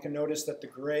we can notice that the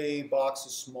gray box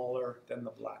is smaller than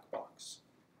the black box.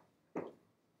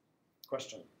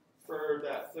 Question? For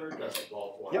that third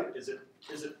decimal one, Yep.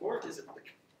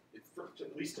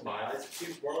 At least to my eyes, it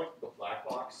seems more like the black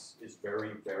box is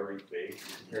very, very big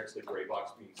compared to the gray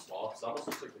box being small. Because it almost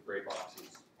looks like the gray box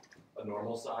is a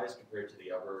normal size compared to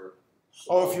the other.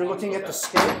 Oh, if you're looking at the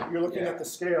scale, you're looking at the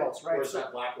scales, right? Whereas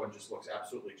that black one just looks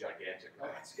absolutely gigantic on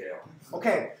that scale.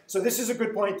 Okay, so this is a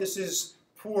good point. This is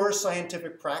poor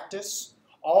scientific practice.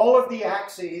 All of the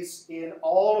axes in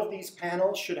all of these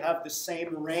panels should have the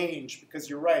same range because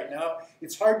you're right. Now,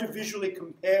 it's hard to visually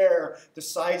compare the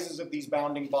sizes of these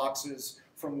bounding boxes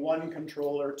from one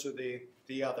controller to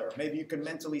the other. Maybe you can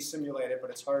mentally simulate it,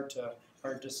 but it's hard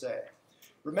to say.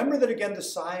 Remember that, again, the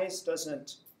size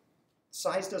doesn't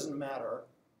matter,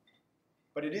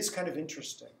 but it is kind of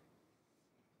interesting.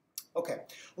 Okay,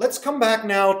 let's come back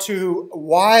now to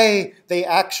why they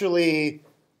actually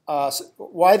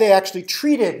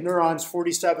treated neurons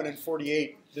 47 and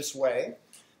 48 this way.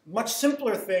 Much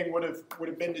simpler thing would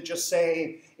have been to just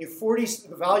say if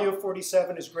the value of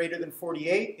 47 is greater than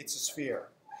 48, it's a sphere.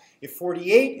 If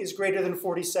 48 is greater than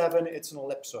 47, it's an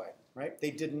ellipsoid, right?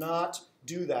 They did not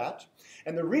do that.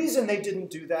 And the reason they didn't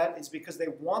do that is because they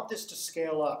want this to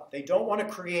scale up. They don't want to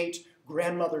create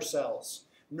grandmother cells.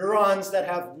 Neurons that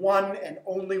have one and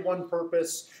only one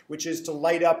purpose, which is to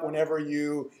light up whenever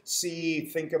you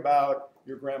think about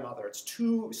your grandmother. It's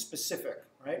too specific,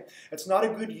 right? It's not a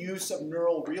good use of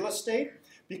neural real estate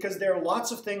because there are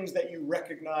lots of things that you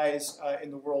recognize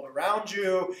in the world around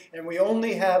you, and we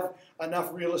only have enough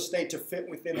real estate to fit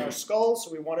within our skulls,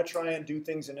 so we want to try and do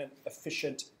things in an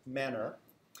efficient manner.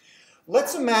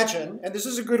 Let's imagine, and this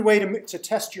is a good way to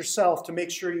test yourself to make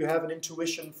sure you have an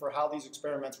intuition for how these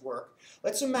experiments work.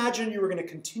 Let's imagine you were going to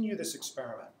continue this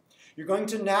experiment. You're going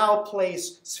to now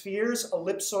place spheres,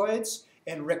 ellipsoids,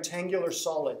 and rectangular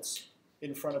solids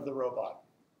in front of the robot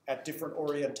at different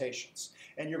orientations.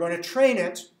 And you're going to train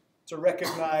it to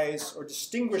recognize or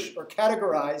distinguish or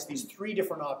categorize these 3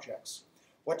 different objects.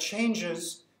 What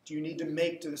changes do you need to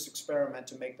make to this experiment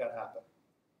to make that happen?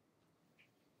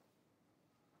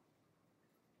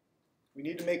 We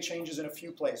need to make changes in a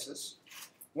few places.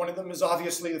 One of them is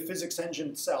obviously the physics engine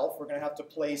itself. We're going to have to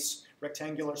place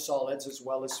rectangular solids as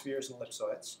well as spheres and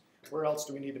ellipsoids. Where else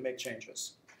do we need to make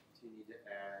changes? Do you need to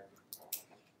add,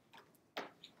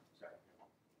 sorry,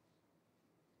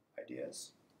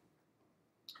 ideas?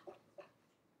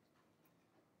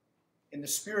 In the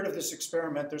spirit of this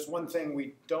experiment, there's one thing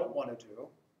we don't want to do,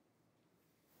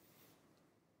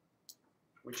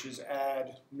 which is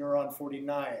add neuron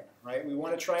 49, right? We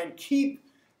want to try and keep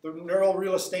the neural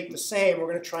real estate the same. We're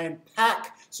going to try and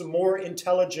pack some more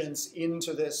intelligence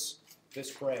into this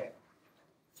brain.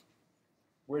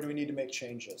 Where do we need to make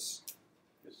changes?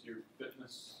 Yes, your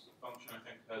fitness function, I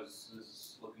think,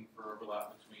 is looking for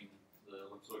overlap between the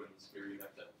ellipsoid and the sphere. You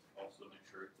have to also make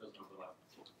sure it doesn't overlap.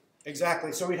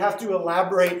 Exactly. So we'd have to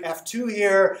elaborate F2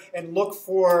 here and look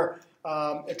for,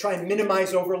 try and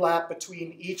minimize overlap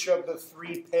between each of the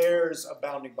three pairs of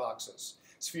bounding boxes.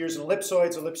 Spheres and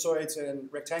ellipsoids, ellipsoids and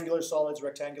rectangular solids,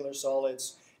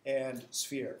 and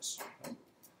spheres. You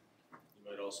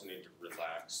might also need to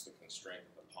relax the constraint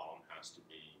that the palm has to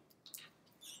be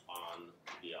on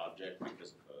the object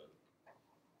because of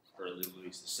or at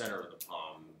least the center of the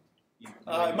palm.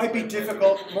 It might be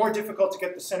more difficult to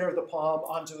get the center of the palm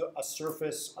onto a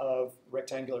surface of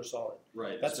rectangular solid.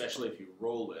 Right, especially if you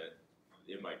roll it,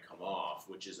 it might come off,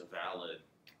 which is a valid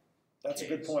That's case.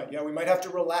 a good point. Yeah, we might have to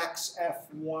relax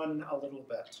F1 a little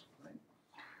bit. Right?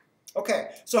 Okay,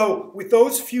 so with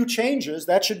those few changes,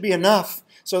 that should be enough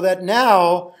so that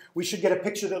now we should get a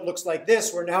picture that looks like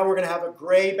this, where now we're going to have a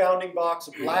gray bounding box,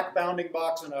 a black bounding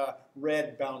box, and a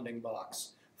red bounding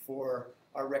box for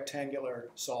our rectangular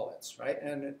solids, right?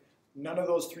 And none of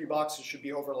those three boxes should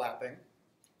be overlapping.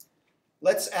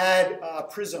 Let's add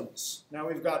prisms. Now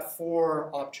we've got 4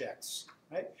 objects,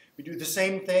 right? We do the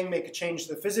same thing, make a change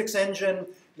to the physics engine,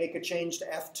 make a change to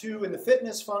F2 in the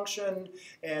fitness function,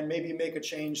 and maybe make a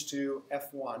change to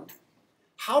F1.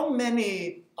 How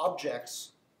many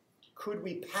objects could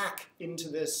we pack into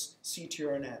this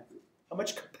CTRNN? How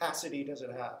much capacity does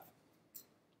it have?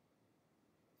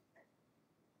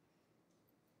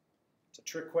 It's a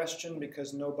trick question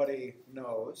because nobody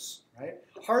knows, right?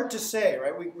 Hard to say,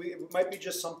 right? It might be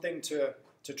just something to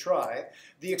try.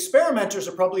 The experimenters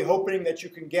are probably hoping that you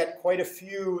can get quite a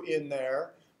few in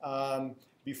there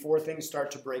before things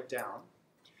start to break down.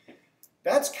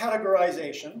 That's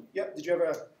categorization. Yep, did you have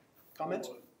a comment?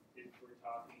 Well, if we're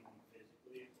talking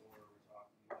physically or we're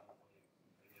talking about, like,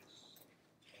 I guess,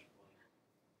 like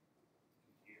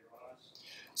computer-wise?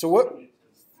 So what?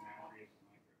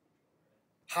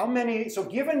 How many, so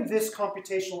given this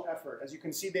computational effort, as you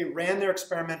can see, they ran their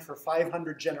experiment for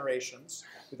 500 generations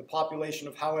with a population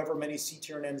of however many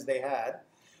CTRNNs they had.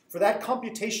 For that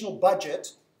computational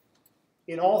budget,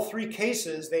 in all 3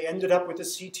 cases, they ended up with a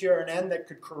CTRNN that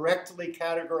could correctly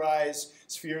categorize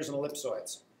spheres and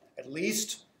ellipsoids, at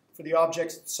least for the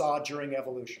objects it saw during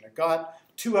evolution. It got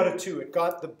 2 out of 2. It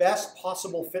got the best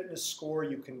possible fitness score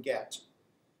you can get.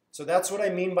 So that's what I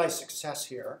mean by success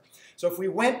here. So if we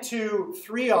went to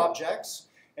 3 objects,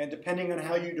 and depending on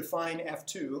how you define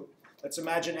F2, let's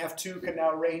imagine F2 can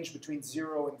now range between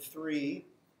 0 and 3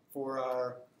 for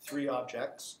our 3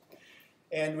 objects.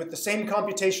 And with the same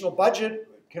computational budget,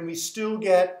 can we still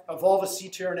evolve a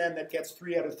CTRNN that gets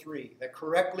 3 out of 3, that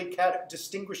correctly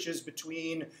distinguishes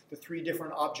between the 3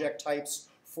 different object types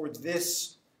for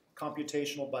this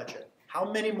computational budget? How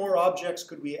many more objects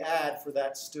could we add for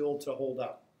that still to hold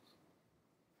up?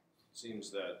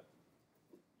 Seems that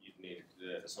you'd need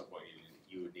at some point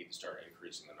you would need to start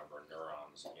increasing the number of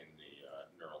neurons in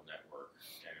the neural network,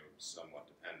 and it would somewhat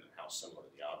depend on how similar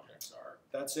the objects are.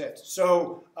 That's it.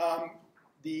 So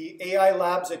the AI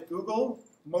labs at Google,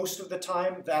 most of the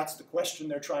time, that's the question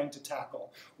they're trying to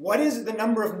tackle. What is the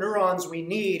number of neurons we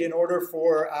need in order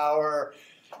for our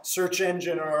search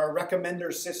engine or our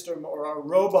recommender system or our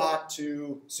robot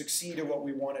to succeed at what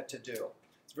we want it to do?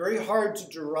 It's very hard to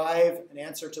derive an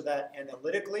answer to that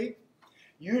analytically.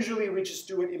 Usually we just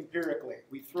do it empirically.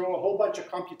 We throw a whole bunch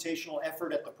of computational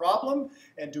effort at the problem,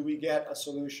 and do we get a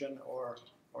solution or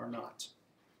not?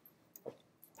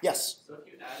 Yes? So if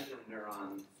you added a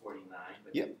neuron 49,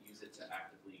 but Yep. you use it to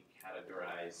actively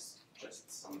categorize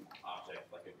just some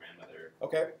object like a grandmother,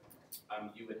 Okay.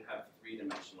 you would have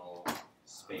 3-dimensional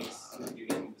space. You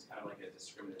get, it's kind of like a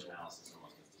discriminant analysis,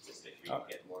 almost a statistic. You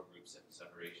get more group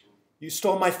separation. You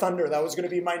stole my thunder. That was going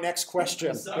to be my next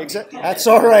question. Sorry. That's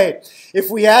all right.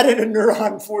 If we added a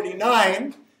neuron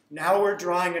 49, now we're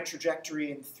drawing a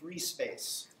trajectory in 3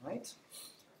 space, right?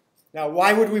 Now,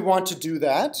 why would we want to do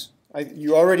that?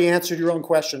 You already answered your own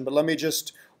question, but let me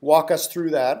just walk us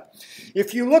through that.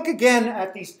 If you look again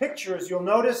at these pictures, you'll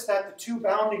notice that the 2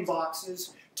 bounding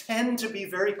boxes tend to be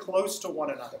very close to one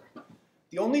another.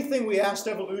 The only thing we asked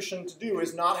evolution to do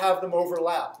is not have them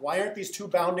overlap. Why aren't these 2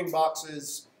 bounding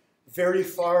boxes very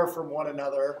far from one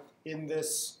another in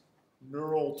this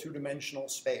neural 2-dimensional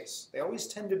space? They always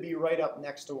tend to be right up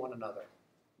next to one another.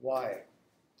 Why?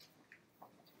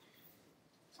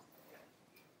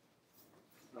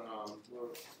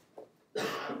 Well, you don't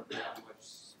have that much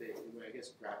space. I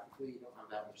guess graphically, you don't have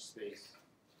that much space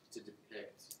to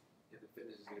depict if the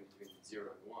fitness is going to be between 0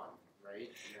 and 1,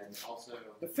 right? And then also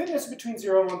The fitness between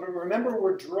 0 and 1, but remember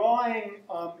we're drawing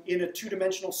in a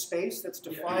two-dimensional space that's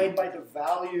defined by the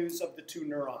values of the two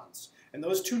neurons. And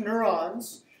those two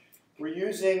neurons, we're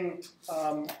using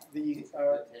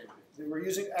we're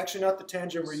using, actually not the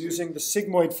tangent, we're using the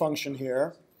sigmoid function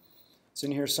here. It's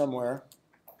in here somewhere.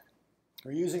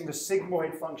 We're using the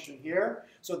sigmoid function here.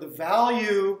 So the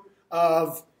value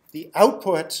of the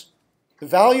output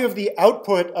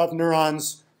of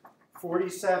neurons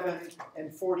 47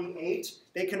 and 48,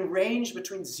 they can range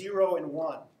between 0 and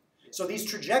 1. So these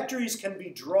trajectories can be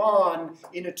drawn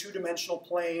in a two-dimensional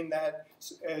plane that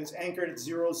is anchored at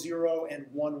 0, 0, and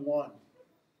 1, 1.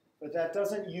 But that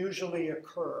doesn't usually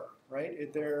occur,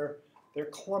 right? They're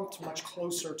clumped much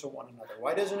closer to one another.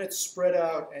 Why doesn't it spread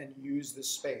out and use this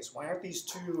space? Why aren't these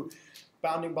two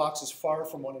bounding boxes far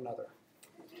from one another?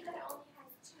 Because it only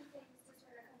has two things to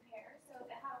sort of compare. So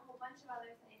if it had a whole bunch of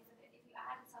other things, if you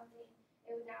added something,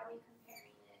 it would now be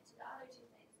comparing it to the other two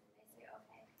things. And they say,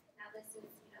 okay, now this is,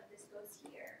 this goes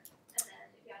here. And then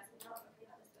if you add something else, okay,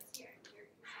 now this goes here. You're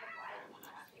sort of widening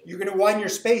that space. You're going to widen your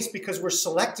space because we're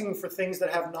selecting for things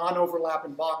that have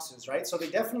non-overlapping boxes, right? So they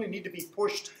definitely need to be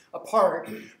pushed apart.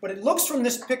 But it looks from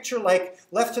this picture like,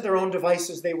 left to their own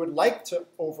devices, they would like to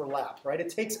overlap, right? It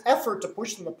takes effort to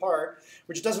push them apart,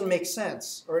 which doesn't make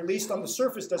sense, or at least on the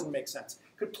surface doesn't make sense.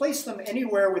 Could place them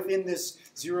anywhere within this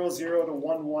 0, 0 to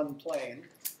 1, 1 plane.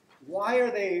 Why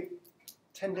are they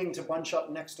tending to bunch up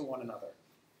next to one another?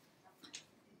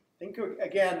 Think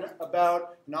again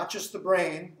about not just the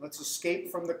brain. Let's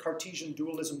escape from the Cartesian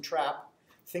dualism trap.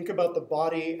 Think about the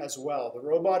body as well. The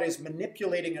robot is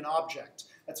manipulating an object.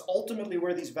 That's ultimately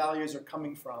where these values are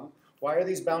coming from. Why are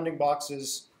these bounding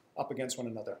boxes up against one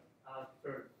another?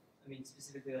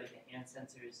 Specifically like the hand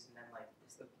sensors, and then like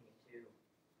it's looking at two,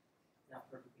 not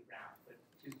perfectly round, but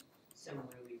two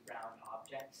similarly round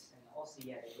objects, and also the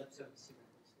ellipsoid is super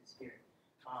close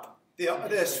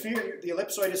to the sphere. The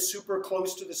ellipsoid is super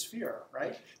close to the sphere,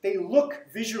 right? They look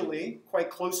visually quite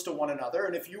close to one another,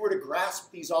 and if you were to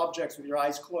grasp these objects with your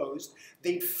eyes closed,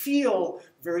 they'd feel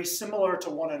very similar to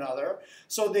one another.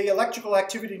 So the electrical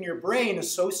activity in your brain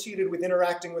associated with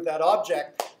interacting with that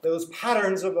object, those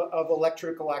patterns of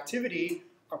electrical activity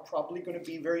are probably going to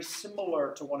be very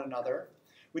similar to one another,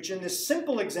 which in this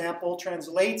simple example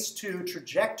translates to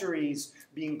trajectories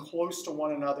being close to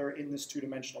one another in this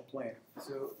two-dimensional plane.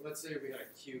 So let's say we got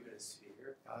a cube and a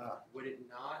sphere. Would it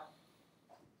not?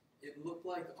 It looked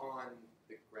like on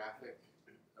the graphic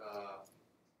of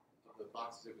the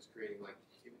boxes it was creating, like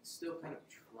it would still kind of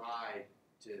try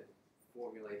to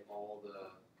formulate all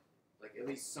the, like at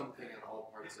least something on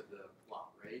all parts of the plot,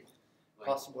 right? Like,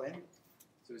 possibly.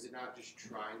 So is it not just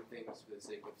trying things for the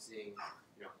sake of seeing,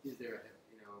 is there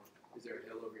a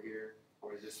hill over here,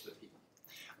 or is this the peak?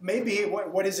 Maybe,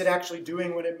 what is it actually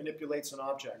doing when it manipulates an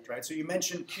object, right? So you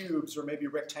mentioned cubes or maybe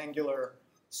rectangular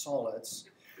solids.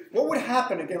 What would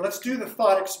happen, again, let's do the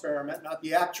thought experiment, not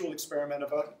the actual experiment,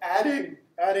 about adding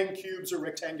cubes or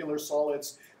rectangular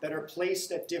solids that are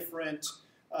placed at different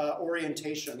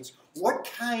orientations. What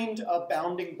kind of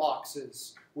bounding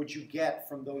boxes would you get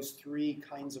from those three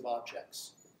kinds of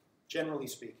objects, generally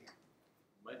speaking?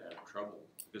 Might have trouble,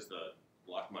 because the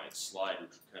block might slide,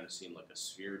 which would kind of seem like a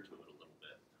sphere to it a little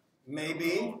bit.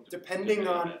 Maybe, depending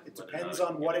on, it depends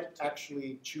on what it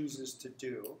actually chooses to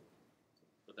do.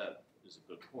 But that is a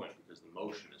good point, because the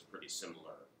motion is pretty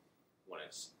similar when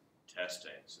it's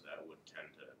testing, so that would tend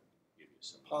to give you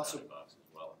some bounding box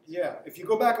as well. Yeah, if you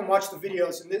go back and watch the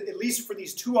videos, and at least for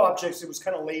these two objects, it was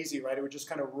kind of lazy, right? It would just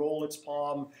kind of roll its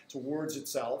palm towards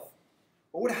itself.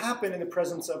 What would happen in the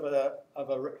presence of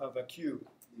a cube?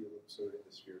 The ellipsoid and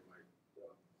the sphere might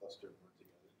cluster more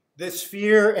together. The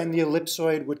sphere and the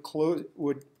ellipsoid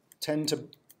would tend to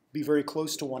be very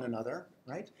close to one another,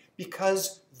 right?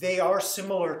 Because they are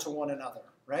similar to one another,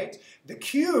 right? The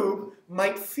cube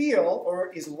might feel,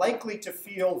 or is likely to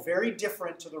feel, very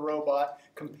different to the robot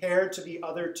compared to the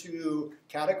other two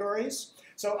categories.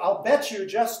 So I'll bet you,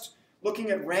 just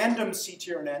looking at random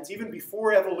CTRNNs, even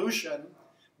before evolution,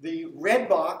 the red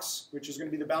box, which is going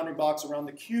to be the bounding box around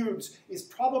the cubes, is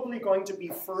probably going to be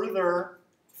further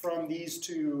from these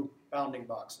two bounding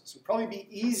boxes. It would probably be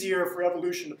easier for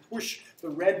evolution to push the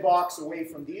red box away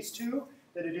from these two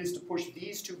than it is to push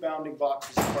these two bounding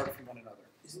boxes apart from one another.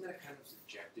 Isn't that kind of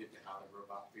subjective to how the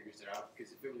robot figures it out?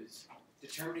 Because if it was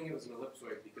determining it was an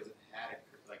ellipsoid because it had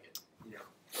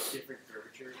different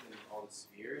curvatures than all the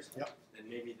spheres, Yep. then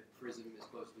maybe the prism is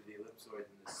closer to the ellipsoid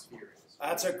than the sphere is.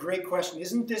 That's a great question.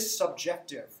 Isn't this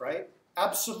subjective, right?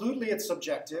 Absolutely it's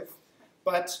subjective,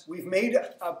 but we've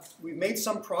made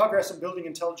some progress in building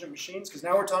intelligent machines because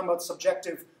now we're talking about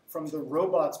subjective from the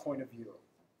robot's point of view,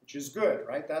 which is good,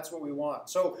 right? That's what we want.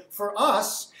 So for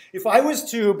us, if I was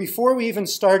to, before we even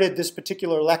started this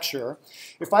particular lecture,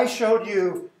 if I showed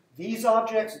you these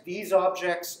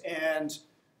objects, and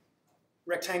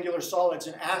rectangular solids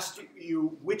and asked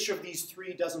you which of these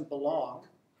three doesn't belong,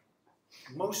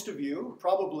 most of you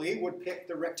probably would pick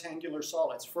the rectangular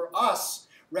solids. For us,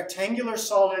 rectangular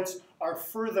solids are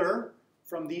further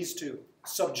from these two,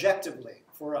 subjectively,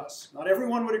 for us. Not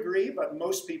everyone would agree, but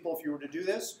most people, if you were to do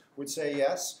this, would say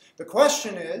yes. The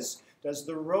question is, does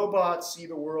the robot see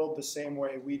the world the same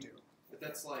way we do? But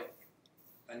that's like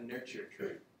a nurture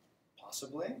trait,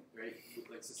 Possibly. right?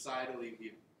 Like societally,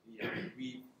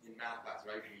 we in math class,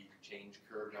 right? We change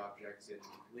curved objects in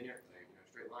linear,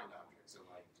 straight lined objects. So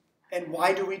like. And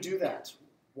why do we do that?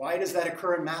 Why does that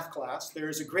occur in math class? There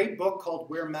is a great book called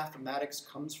Where Mathematics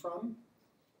Comes From,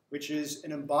 which is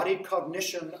an embodied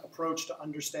cognition approach to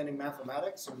understanding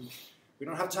mathematics. And we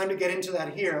don't have time to get into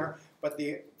that here, but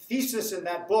the thesis in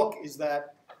that book is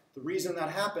that the reason that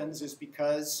happens is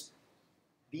because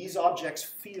these objects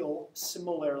feel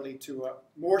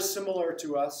more similar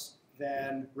to us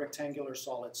than rectangular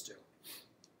solids do.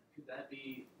 Could that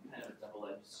be kind of a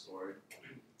double-edged sword?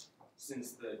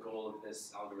 Since the goal of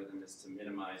this algorithm is to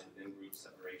minimize within group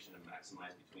separation and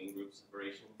maximize between group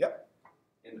separation. Yep.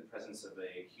 In the presence of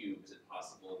a cube, is it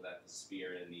possible that the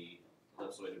sphere and the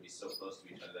ellipsoid would be so close to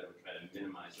each other that it would try to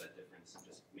minimize that difference and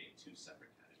just make two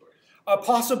separate categories?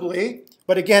 Possibly,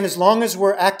 but again, as long as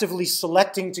we're actively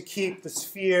selecting to keep the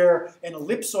sphere and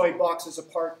ellipsoid boxes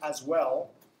apart as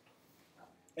well,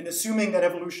 and assuming that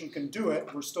evolution can do it,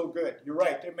 we're still good. You're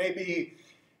right. It may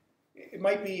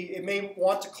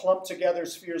want to clump together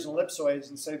spheres and ellipsoids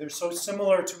and say they're so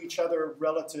similar to each other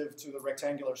relative to the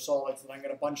rectangular solids that I'm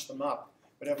going to bunch them up.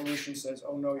 But evolution says,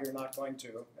 oh no, you're not going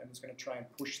to, and it's going to try and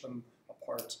push them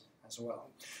apart as well.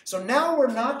 So now we're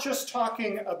not just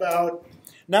talking about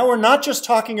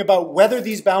whether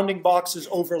these bounding boxes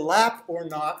overlap or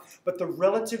not, but the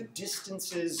relative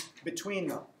distances between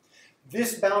them.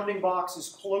 This bounding box is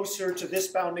closer to this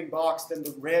bounding box than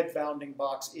the red bounding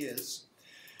box is.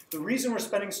 The reason we're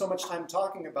spending so much time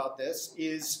talking about this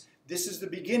is the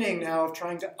beginning now of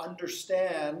trying to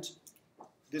understand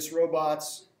this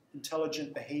robot's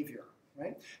intelligent behavior,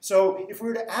 right? So if we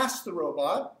were to ask the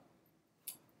robot,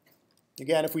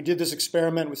 again, if we did this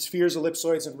experiment with spheres,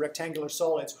 ellipsoids, and rectangular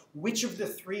solids, which of the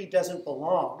three doesn't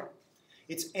belong?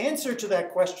 Its answer to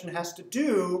that question has to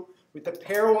do with the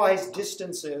pairwise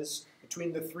distances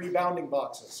between the three bounding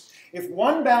boxes. If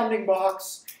one bounding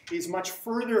box is much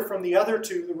further from the other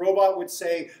two, the robot would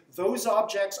say, those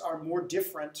objects are more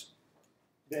different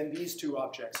than these two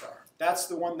objects are. That's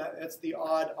the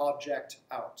odd object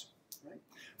out. Right?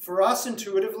 For us,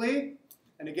 intuitively,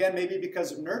 and again, maybe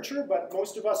because of nurture, but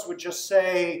most of us would just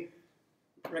say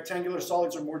rectangular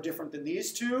solids are more different than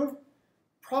these two.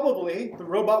 Probably, the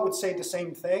robot would say the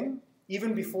same thing,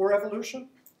 even before evolution.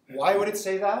 Why would it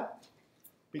say that?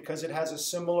 Because it has a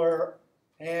similar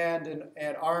hand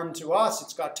and arm to us.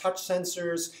 It's got touch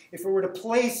sensors. If it were to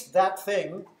place that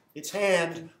thing, its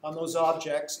hand, on those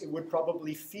objects, it would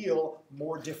probably feel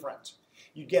more different.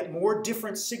 You'd get more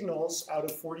different signals out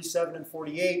of 47 and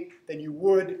 48 than you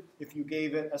would if you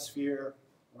gave it a sphere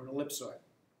or an ellipsoid.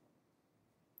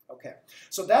 Okay,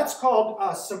 so that's called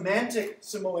semantic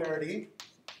similarity.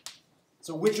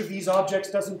 So which of these objects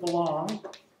doesn't belong?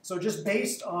 So just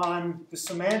based on the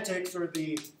semantics or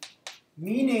the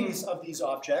meanings of these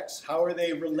objects, how are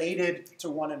they related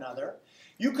to one another?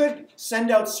 You could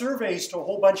send out surveys to a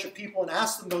whole bunch of people and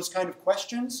ask them those kind of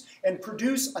questions and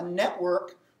produce a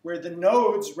network where the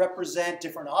nodes represent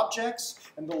different objects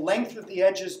and the length of the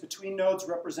edges between nodes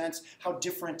represents how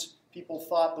different people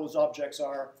thought those objects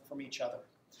are from each other.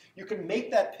 You can make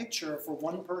that picture for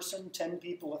one person, 10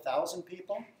 people, 1,000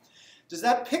 people. Does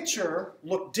that picture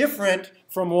look different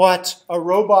from what a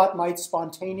robot might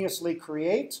spontaneously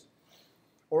create?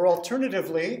 Or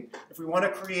alternatively, if we want to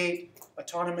create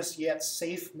autonomous yet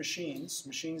safe machines,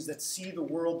 machines that see the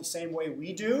world the same way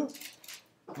we do,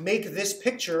 make this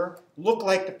picture look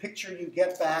like the picture you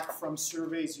get back from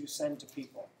surveys you send to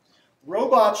people.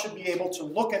 Robots should be able to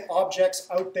look at objects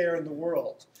out there in the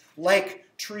world, like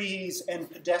trees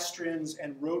and pedestrians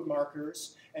and road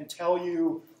markers, and tell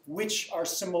you which are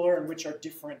similar and which are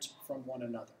different from one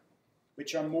another,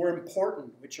 which are more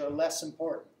important, which are less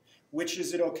important, which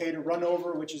is it okay to run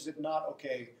over, which is it not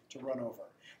okay to run over.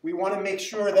 We want to make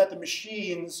sure that the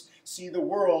machines see the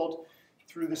world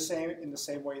in the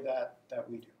same way that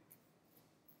we do.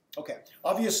 Okay,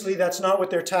 obviously that's not what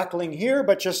they're tackling here,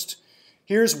 but just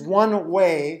here's one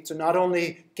way to not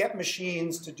only get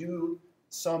machines to do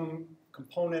some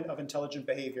component of intelligent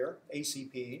behavior,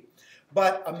 ACP,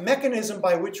 but a mechanism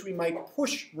by which we might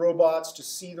push robots to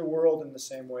see the world in the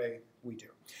same way we do.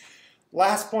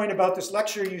 Last point about this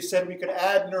lecture, you said we could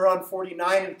add neuron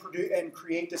 49 and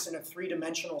create this in a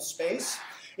three-dimensional space.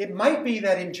 It might be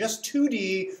that in just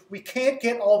 2D, we can't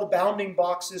get all the bounding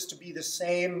boxes to be the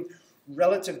same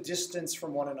relative distance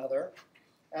from one another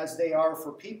as they are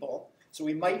for people. So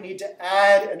we might need to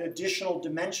add an additional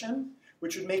dimension,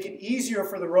 which would make it easier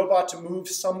for the robot to move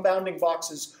some bounding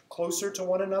boxes closer to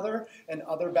one another and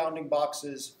other bounding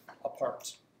boxes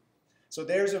apart. So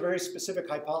there's a very specific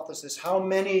hypothesis. How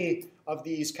many of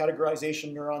these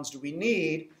categorization neurons do we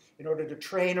need in order to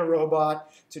train a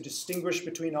robot to distinguish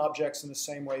between objects in the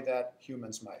same way that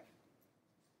humans might?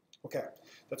 Okay,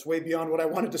 that's way beyond what I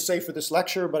wanted to say for this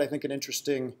lecture, but I think an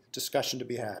interesting discussion to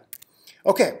be had.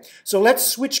 Okay, so let's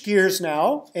switch gears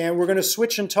now, and we're going to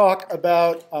switch and talk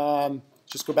about,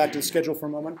 just go back to the schedule for a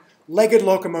moment, legged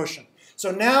locomotion.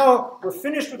 So now we're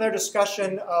finished with our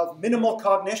discussion of minimal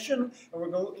cognition, and we're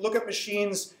going to look at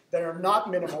machines that are not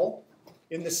minimal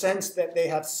in the sense that they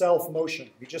have self-motion.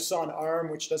 We just saw an arm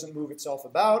which doesn't move itself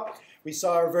about. We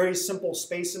saw our very simple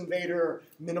Space Invader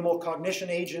minimal cognition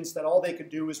agents that all they could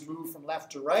do is move from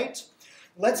left to right.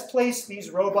 Let's place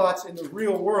these robots in the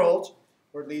real world,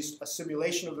 or at least a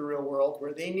simulation of the real world,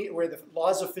 where the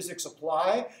laws of physics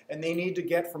apply, and they need to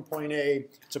get from point A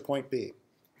to point B.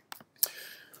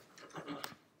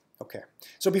 Okay,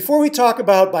 so before we talk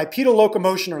about bipedal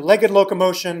locomotion or legged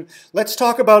locomotion, let's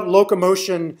talk about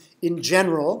locomotion in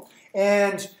general.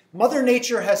 And Mother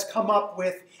Nature has come up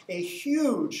with a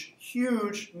huge,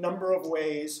 huge number of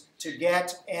ways to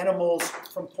get animals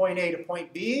from point A to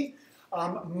point B.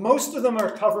 Most of them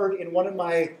are covered in one of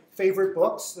my favorite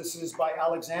books. This is by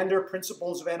Alexander,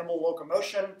 Principles of Animal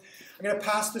Locomotion. I'm going to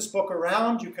pass this book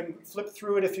around. You can flip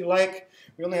through it if you like.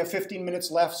 We only have 15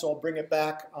 minutes left, so I'll bring it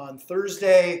back on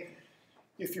Thursday.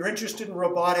 If you're interested in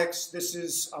robotics, this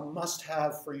is a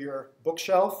must-have for your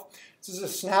bookshelf. This is a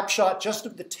snapshot just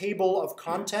of the table of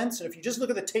contents. And if you just look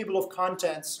at the table of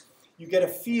contents, you get a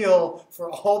feel for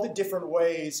all the different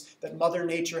ways that Mother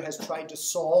Nature has tried to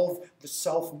solve the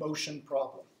self-motion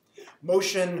problem.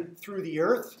 Motion through the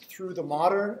earth, through the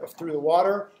water,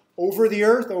 over the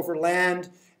earth, over land,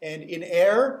 and in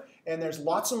air. And there's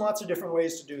lots and lots of different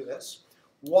ways to do this.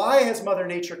 Why has Mother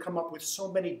Nature come up with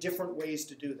so many different ways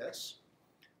to do this?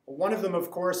 Well, one of them, of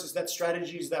course, is that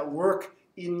strategies that work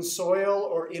in soil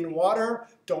or in water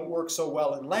don't work so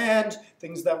well in land.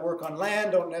 Things that work on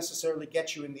land don't necessarily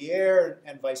get you in the air,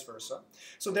 and vice versa.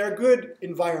 So there are good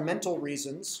environmental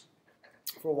reasons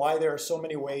for why there are so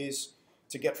many ways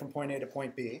to get from point A to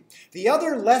point B. The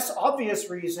other less obvious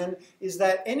reason is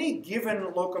that any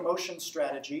given locomotion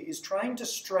strategy is trying to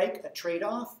strike a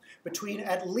trade-off between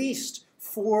at least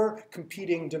 4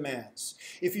 competing demands.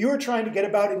 If you're trying to get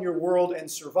about in your world and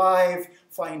survive,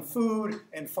 find food,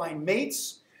 and find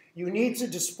mates, you need to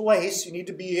displace, you need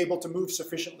to be able to move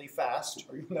sufficiently fast,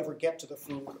 or you'll never get to the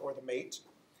food or the mate.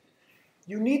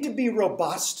 You need to be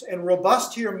robust, and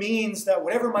robust here means that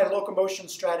whatever my locomotion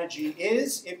strategy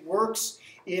is, it works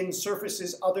in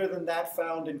surfaces other than that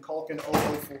found in Culkin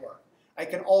 004. I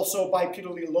can also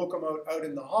bipedally locomote out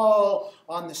in the hall,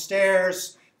 on the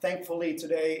stairs, thankfully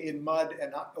today in mud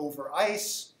and over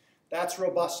ice. That's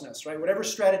robustness, right? Whatever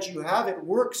strategy you have, it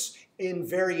works in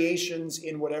variations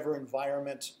in whatever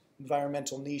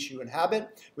environmental niche you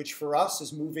inhabit, which for us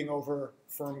is moving over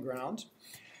firm ground.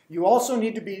 You also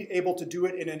need to be able to do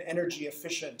it in an energy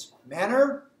efficient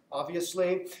manner,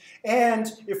 obviously.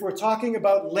 And if we're talking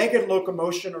about legged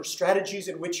locomotion or strategies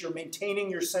in which you're maintaining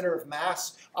your center of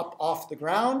mass up off the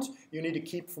ground, you need to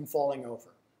keep from falling over.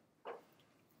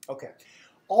 Okay.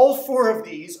 All 4 of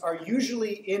these are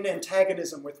usually in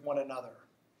antagonism with one another.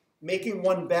 Making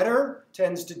one better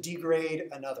tends to degrade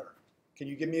another. Can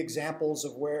you give me examples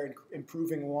of where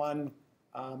improving one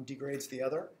degrades the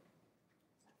other?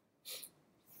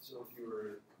 So if you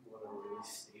want a really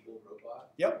stable robot,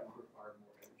 yep, you require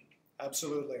more energy.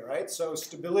 Absolutely, right? So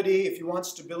stability, if you want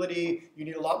stability, you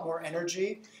need a lot more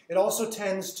energy. It also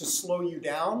tends to slow you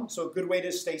down. So a good way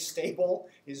to stay stable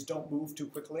is don't move too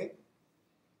quickly.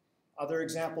 Other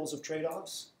examples of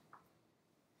trade-offs?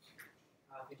 If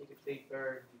you take a big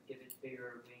bird, you give it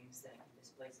bigger wings, then it can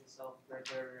displace itself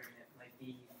further, and it might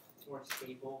be more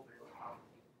stable, but it will probably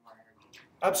take more energy.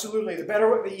 Absolutely.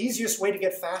 The easiest way to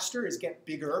get faster is get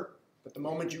bigger. But the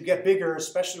moment you get bigger,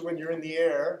 especially when you're in the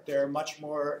air, there are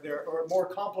more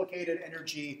complicated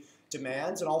energy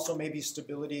demands and also maybe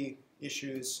stability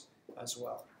issues as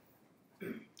well.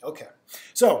 Okay,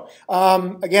 so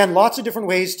again, lots of different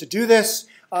ways to do this.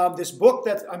 This book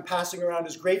that I'm passing around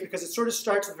is great because it sort of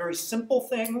starts with very simple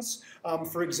things.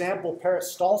 For example,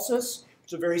 peristalsis, which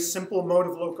is a very simple mode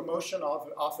of locomotion,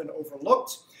 often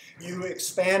overlooked. You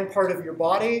expand part of your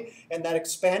body, and that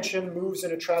expansion moves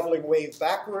in a traveling wave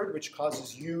backward, which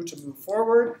causes you to move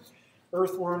forward.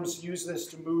 Earthworms use this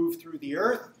to move through the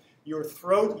earth. Your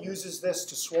throat uses this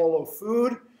to swallow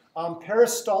food.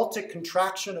 Peristaltic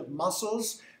contraction of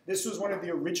muscles. This was one of the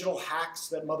original hacks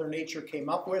that Mother Nature came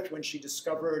up with when she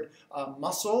discovered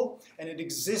muscle, and it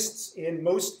exists in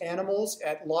most animals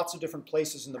at lots of different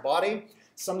places in the body.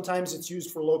 Sometimes it's used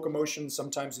for locomotion,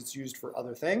 sometimes it's used for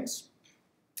other things.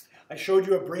 I showed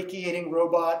you a brachiating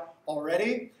robot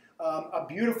already. A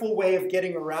beautiful way of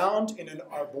getting around in an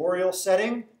arboreal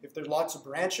setting, if there's lots of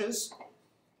branches.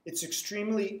 It's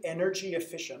extremely energy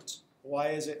efficient.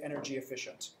 Why is it energy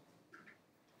efficient?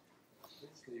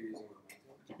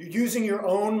 You're using your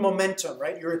own momentum,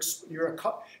 right? You're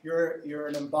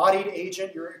an embodied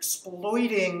agent. You're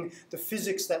exploiting the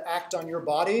physics that act on your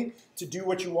body to do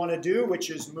what you want to do, which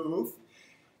is move.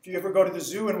 If you ever go to the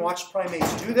zoo and watch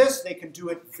primates do this, they can do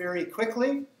it very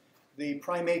quickly. The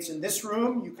primates in this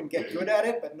room, you can get good at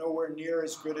it, but nowhere near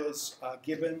as good as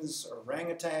gibbons or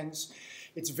orangutans.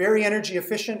 It's very energy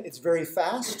efficient. It's very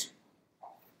fast.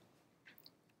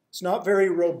 It's not very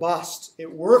robust.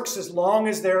 It works as long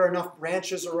as there are enough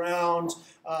branches around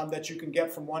that you can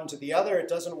get from one to the other. It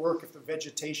doesn't work if the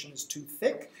vegetation is too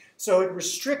thick. So it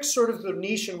restricts sort of the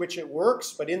niche in which it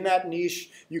works, but in that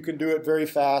niche, you can do it very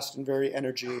fast and very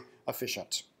energy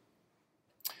efficient.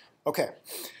 Okay.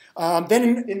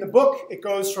 Then in the book, it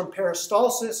goes from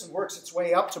peristalsis and works its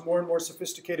way up to more and more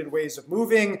sophisticated ways of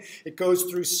moving. It goes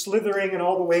through slithering and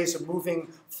all the ways of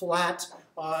moving flat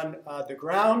on the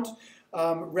ground.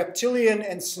 Reptilian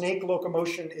and snake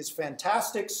locomotion is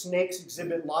fantastic. Snakes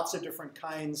exhibit lots of different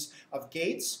kinds of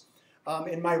gaits.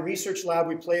 In my research lab,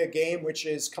 we play a game which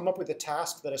is come up with a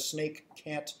task that a snake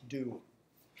can't do.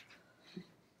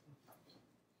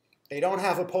 They don't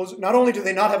have not only do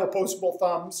they not have opposable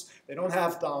thumbs, they don't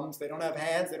have thumbs, they don't have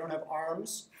hands, they don't have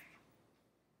arms.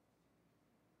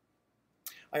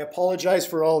 I apologize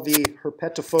for all the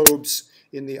herpetophobes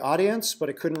in the audience, but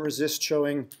I couldn't resist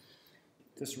showing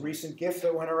this recent GIF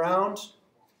that went around.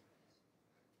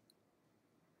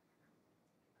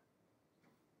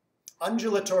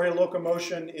 Undulatory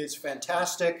locomotion is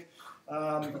fantastic.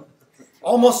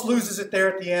 Almost loses it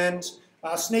there at the end.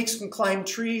 Snakes can climb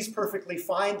trees perfectly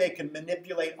fine. They can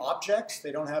manipulate objects.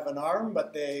 They don't have an arm,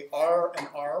 but they are an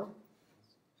arm.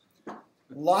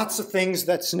 Lots of things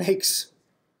that snakes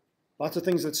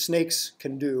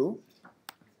can do.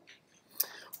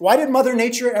 Why did Mother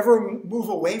Nature ever move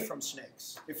away from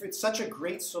snakes? If it's such a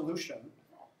great solution,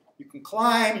 you can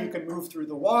climb, you can move through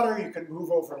the water, you can move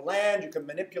over land, you can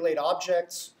manipulate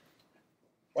objects.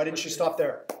 Why didn't she stop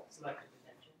there? Selective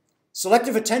attention.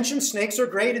 Selective attention, snakes are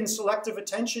great in selective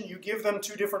attention. You give them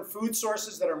two different food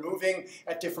sources that are moving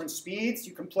at different speeds.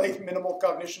 You can play minimal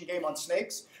cognition game on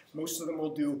snakes. Most of them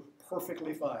will do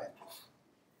perfectly fine.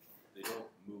 They don't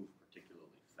move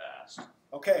particularly fast.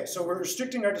 Okay, so we're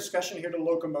restricting our discussion here to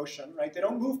locomotion, right? They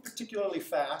don't move particularly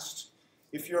fast.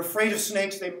 If you're afraid of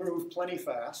snakes, they move plenty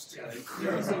fast. Yeah,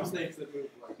 there are some snakes that move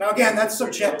like Now again, that's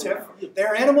subjective. There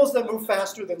are animals that move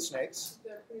faster than snakes.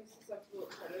 They're pretty susceptible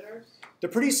to predators. They're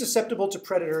pretty susceptible to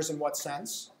predators in what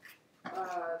sense?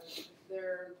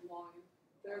 They're long.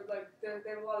 They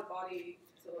have a lot of body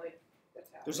to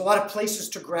attack. There's a lot of places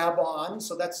to grab on,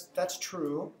 so that's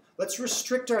true. Let's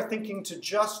restrict our thinking to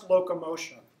just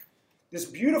locomotion. This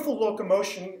beautiful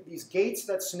locomotion, these gaits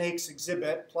that snakes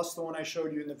exhibit, plus the one I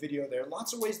showed you in the video there,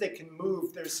 lots of ways they can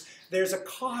move. There's a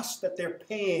cost that they're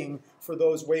paying for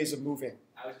those ways of moving.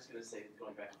 I was just going to say,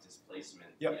 going back to displacement,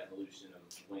 Yep. the evolution of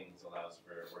wings allows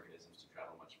for organisms to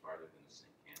travel much farther than a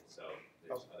snake can. So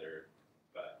there's other,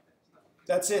 but it's not.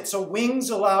 That's it. So wings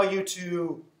allow you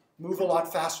to move a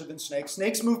lot faster than snakes.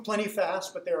 Snakes move plenty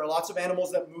fast, but there are lots of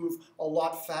animals that move a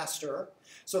lot faster.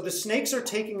 So the snakes are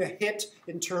taking a hit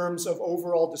in terms of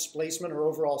overall displacement or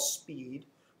overall speed.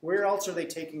 Where else are they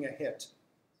taking a hit?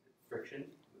 Friction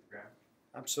with ground.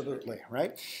 Absolutely,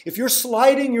 right? If you're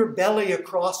sliding your belly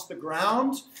across the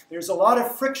ground, there's a lot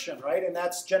of friction, right? And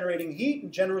that's generating heat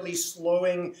and generally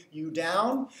slowing you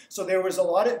down. So there is a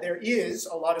lot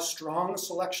of strong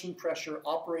selection pressure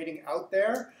operating out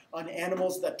there on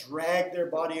animals that drag their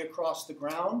body across the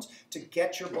ground to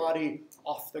get your body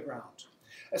off the ground.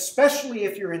 especially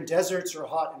if you're in deserts or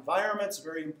hot environments.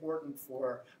 Very important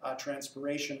for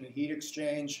transpiration and heat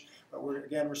exchange. But we're,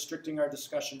 again, restricting our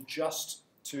discussion just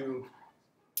to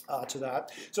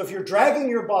that. So if you're dragging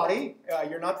your body,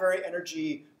 you're not very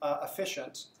energy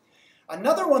efficient.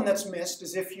 Another one that's missed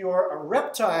is if you're a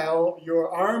reptile,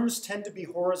 your arms tend to be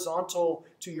horizontal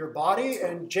to your body,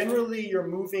 and generally you're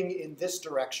moving in this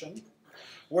direction.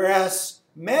 Whereas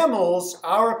mammals,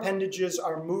 our appendages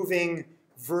are moving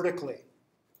vertically,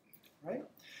 right?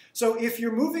 So if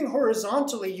you're moving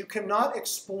horizontally, you cannot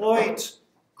exploit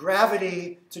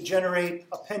gravity to generate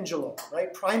a pendulum,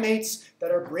 right? Primates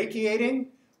that are brachiating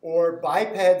or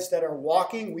bipeds that are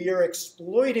walking, we are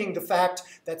exploiting the fact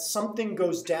that something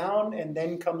goes down and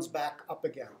then comes back up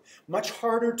again. Much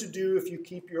harder to do if you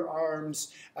keep your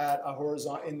arms at a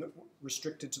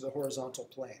restricted to the horizontal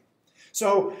plane.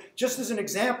 So just as an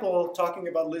example, talking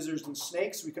about lizards and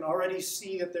snakes, we can already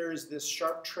see that there is this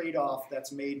sharp trade-off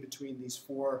that's made between these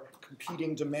four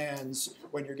competing demands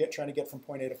when you're trying to get from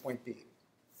point A to point B.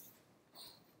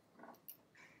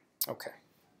 Okay.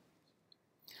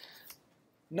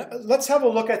 Now, let's have a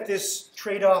look at this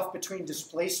trade-off between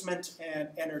displacement and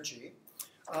energy.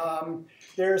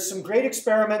 There's some great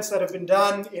experiments that have been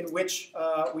done in which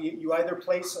you either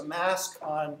place a mask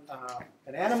on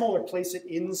an animal or place it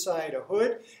inside a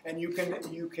hood, and you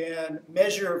can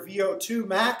measure VO2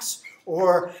 max,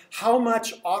 or how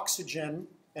much oxygen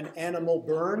an animal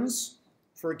burns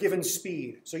for a given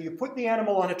speed. So you put the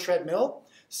animal on a treadmill,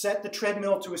 set the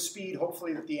treadmill to a speed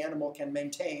hopefully that the animal can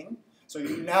maintain. So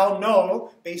you now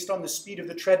know, based on the speed of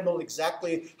the treadmill,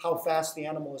 exactly how fast the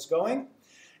animal is going.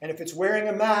 And if it's wearing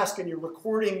a mask and you're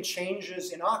recording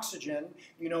changes in oxygen,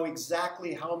 you know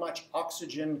exactly how much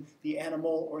oxygen the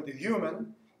animal or the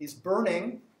human is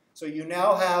burning. So you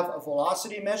now have a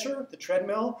velocity measure, the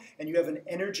treadmill, and you have an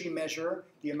energy measure,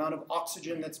 the amount of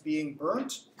oxygen that's being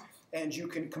burnt. And you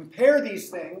can compare these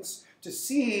things to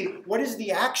see what is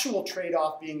the actual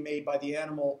trade-off being made by the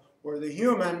animal or the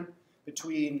human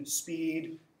between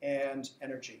speed and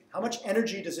energy. How much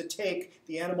energy does it take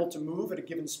the animal to move at a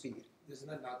given speed? Doesn't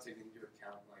that not take into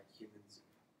account like humans'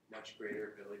 much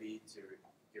greater ability to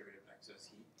get rid of excess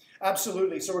heat?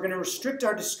 Absolutely. So we're going to restrict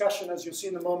our discussion, as you'll see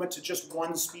in a moment, to just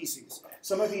one species.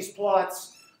 Some of these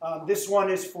plots, this one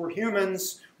is for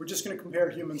humans. We're just going to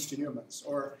compare humans to humans,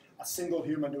 or a single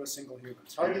human to a single human.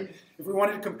 So if we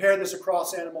wanted to compare this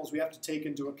across animals, we have to take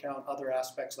into account other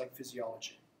aspects like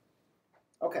physiology.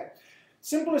 Okay.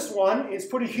 Simplest one is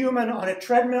put a human on a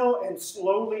treadmill and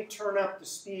slowly turn up the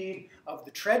speed of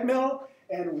the treadmill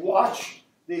and watch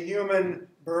the human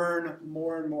burn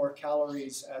more and more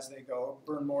calories as they go,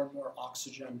 burn more and more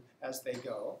oxygen as they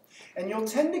go. And you'll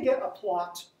tend to get a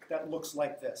plot that looks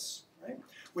like this, right?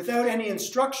 Without any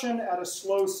instruction, at a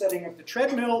slow setting of the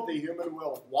treadmill, the human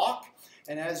will walk.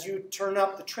 And as you turn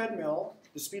up the treadmill,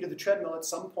 the speed of the treadmill, at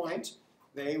some point,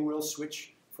 they will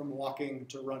switch from walking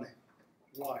to running.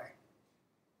 Why?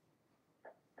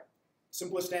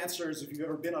 Simplest answer is if you've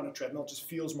ever been on a treadmill, it just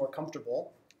feels more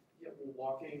comfortable. Yeah, well,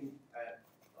 walking at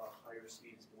a higher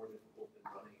speed is more difficult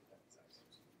than running at the exact same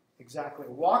speed. Exactly.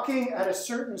 Walking at a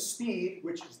certain speed,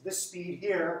 which is this speed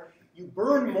here, you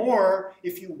burn more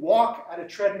if you walk at a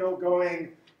treadmill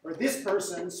going, or this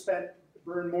person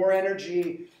burned more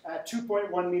energy at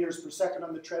 2.1 meters per second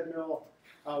on the treadmill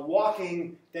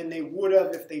walking than they would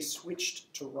have if they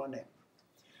switched to running.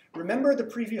 Remember the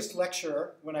previous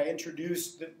lecture when I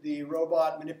introduced the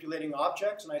robot manipulating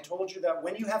objects, and I told you that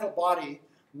when you have a body,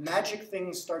 magic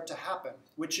things start to happen,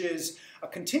 which is a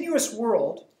continuous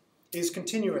world is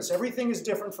continuous. Everything is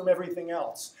different from everything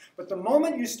else. But the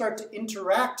moment you start to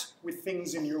interact with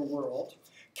things in your world,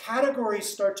 categories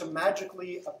start to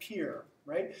magically appear,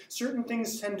 right? Certain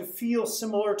things tend to feel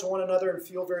similar to one another and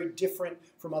feel very different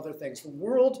from other things. The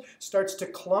world starts to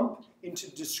clump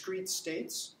into discrete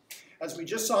states. As we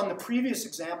just saw in the previous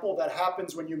example, that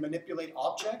happens when you manipulate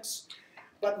objects.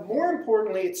 But more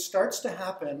importantly, it starts to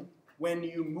happen when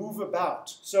you move about.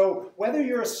 So whether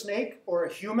you're a snake or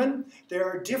a human, there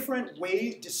are different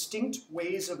distinct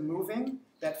ways of moving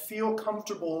that feel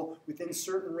comfortable within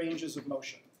certain ranges of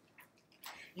motion.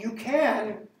 You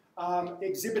can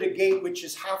exhibit a gait which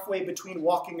is halfway between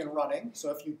walking and running. So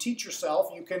if you teach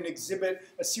yourself, you can exhibit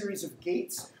a series of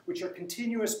gaits which are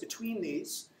continuous between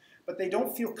these, but they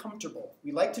don't feel comfortable.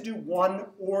 We like to do one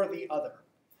or the other.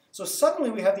 So suddenly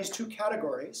we have these two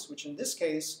categories, which in this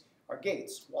case are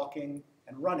gaits, walking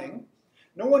and running.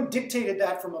 No one dictated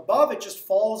that from above, it just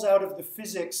falls out of the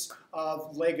physics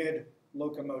of legged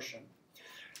locomotion.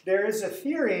 There is a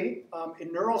theory in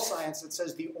neuroscience that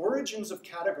says the origins of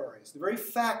categories, the very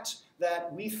fact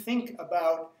that we think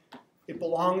about it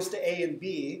belongs to A and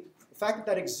B, the fact that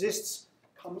that exists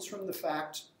comes from the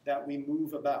fact that we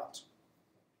move about.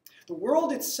 The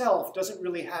world itself doesn't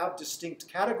really have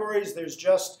distinct categories. There's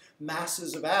just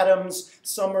masses of atoms.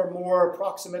 Some are more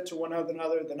approximate to one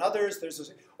another than others.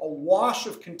 There's a wash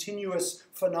of continuous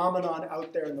phenomenon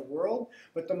out there in the world.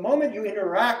 But the moment you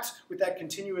interact with that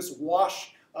continuous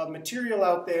wash of material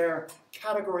out there,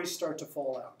 categories start to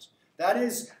fall out. That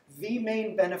is the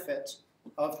main benefit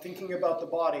of thinking about the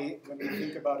body when we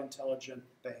think about intelligent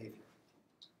behavior.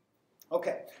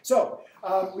 Okay, so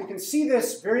we can see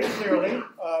this very clearly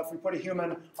if we put a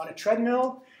human on a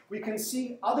treadmill. We can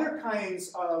see other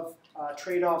kinds of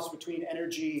trade-offs between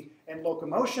energy and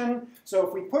locomotion. So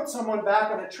if we put someone back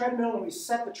on a treadmill and we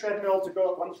set the treadmill to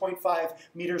go at 1.5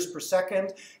 meters per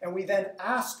second, and we then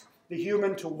ask the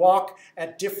human to walk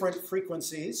at different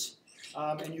frequencies,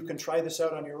 and you can try this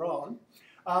out on your own.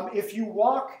 If you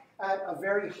walk at a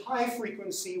very high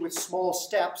frequency with small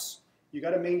steps, you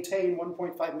got to maintain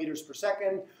 1.5 meters per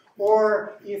second.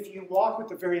 Or if you walk with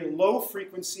a very low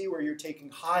frequency where you're taking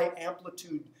high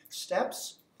amplitude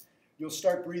steps, you'll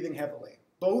start breathing heavily.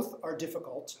 Both are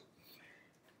difficult.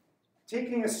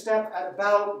 Taking a step at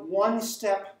about 1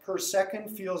 step per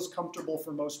second feels comfortable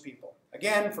for most people.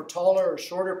 Again, for taller or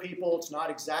shorter people, it's not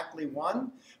exactly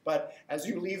 1. But as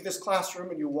you leave this classroom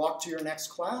and you walk to your next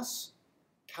class,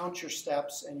 count your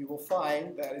steps and you will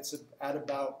find that it's at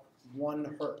about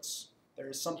 1 hertz. There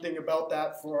is something about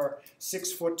that for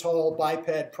 6-foot-tall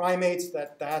biped primates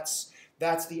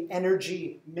that's the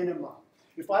energy minimum.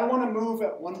 If I want to move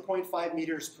at 1.5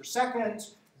 meters per second,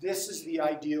 this is the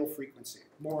ideal frequency,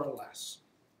 more or less.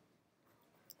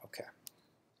 Okay.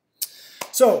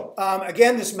 So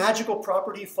again, this magical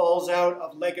property falls out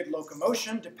of legged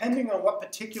locomotion. Depending on what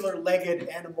particular legged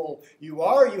animal you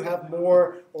are, you have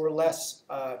more or less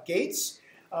gaits.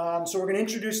 So we're going to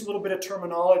introduce a little bit of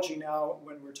terminology now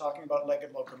when we're talking about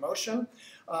legged locomotion.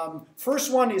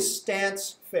 First one is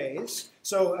stance phase.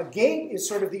 So a gait is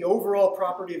sort of the overall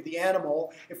property of the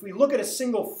animal. If we look at a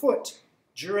single foot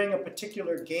during a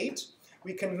particular gait,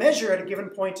 we can measure at a given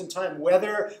point in time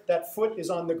whether that foot is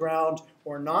on the ground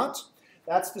or not.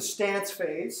 That's the stance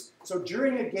phase. So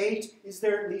during a gait, is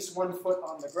there at least 1 foot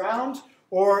on the ground?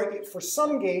 Or for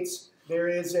some gaits, there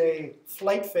is a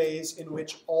flight phase in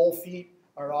which all feet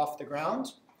are off the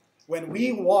ground. When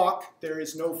we walk, there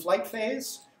is no flight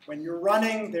phase. When you're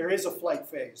running, there is a flight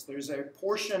phase. There's a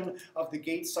portion of the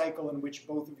gait cycle in which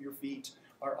both of your feet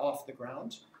are off the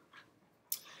ground.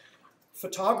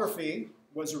 Photography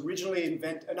was originally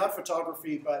invented, not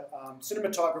photography, but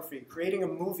cinematography. Creating a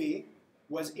movie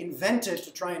was invented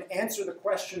to try and answer the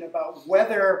question about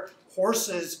whether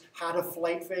horses had a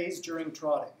flight phase during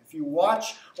trotting. If you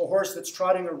watch a horse that's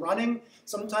trotting or running,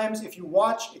 sometimes if you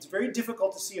watch, it's very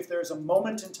difficult to see if there's a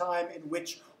moment in time in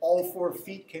which all 4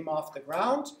 feet came off the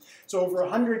ground. So over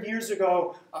 100 years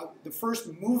ago, the first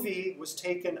movie was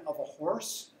taken of a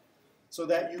horse so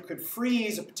that you could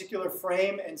freeze a particular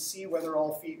frame and see whether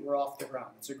all feet were off the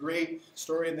ground. It's a great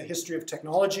story in the history of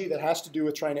technology that has to do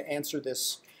with trying to answer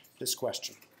this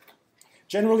question.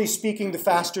 Generally speaking, the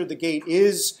faster the gait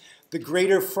is, the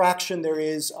greater fraction there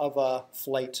is of a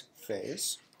flight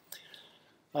phase.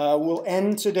 We'll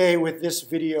end today with this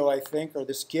video, I think, or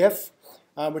this GIF,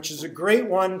 which is a great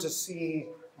one to see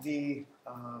the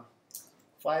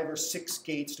 5 or 6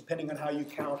 gaits, depending on how you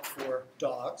count for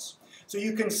dogs. So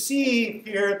you can see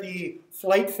here the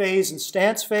flight phase and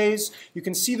stance phase. You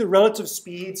can see the relative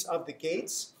speeds of the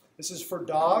gaits. This is for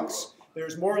dogs.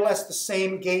 There's more or less the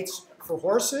same gaits for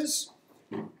horses.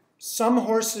 Some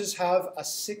horses have a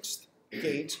 6th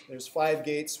gait. There's 5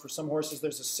 gaits. For some horses,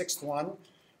 there's a 6th one.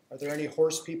 Are there any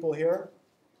horse people here?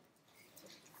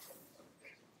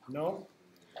 No?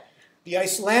 The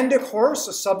Icelandic horse,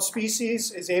 a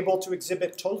subspecies, is able to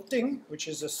exhibit tolting, which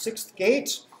is a 6th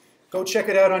gait. Go check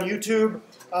it out on YouTube.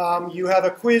 You have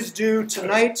a quiz due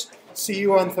tonight. See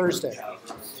you on Thursday.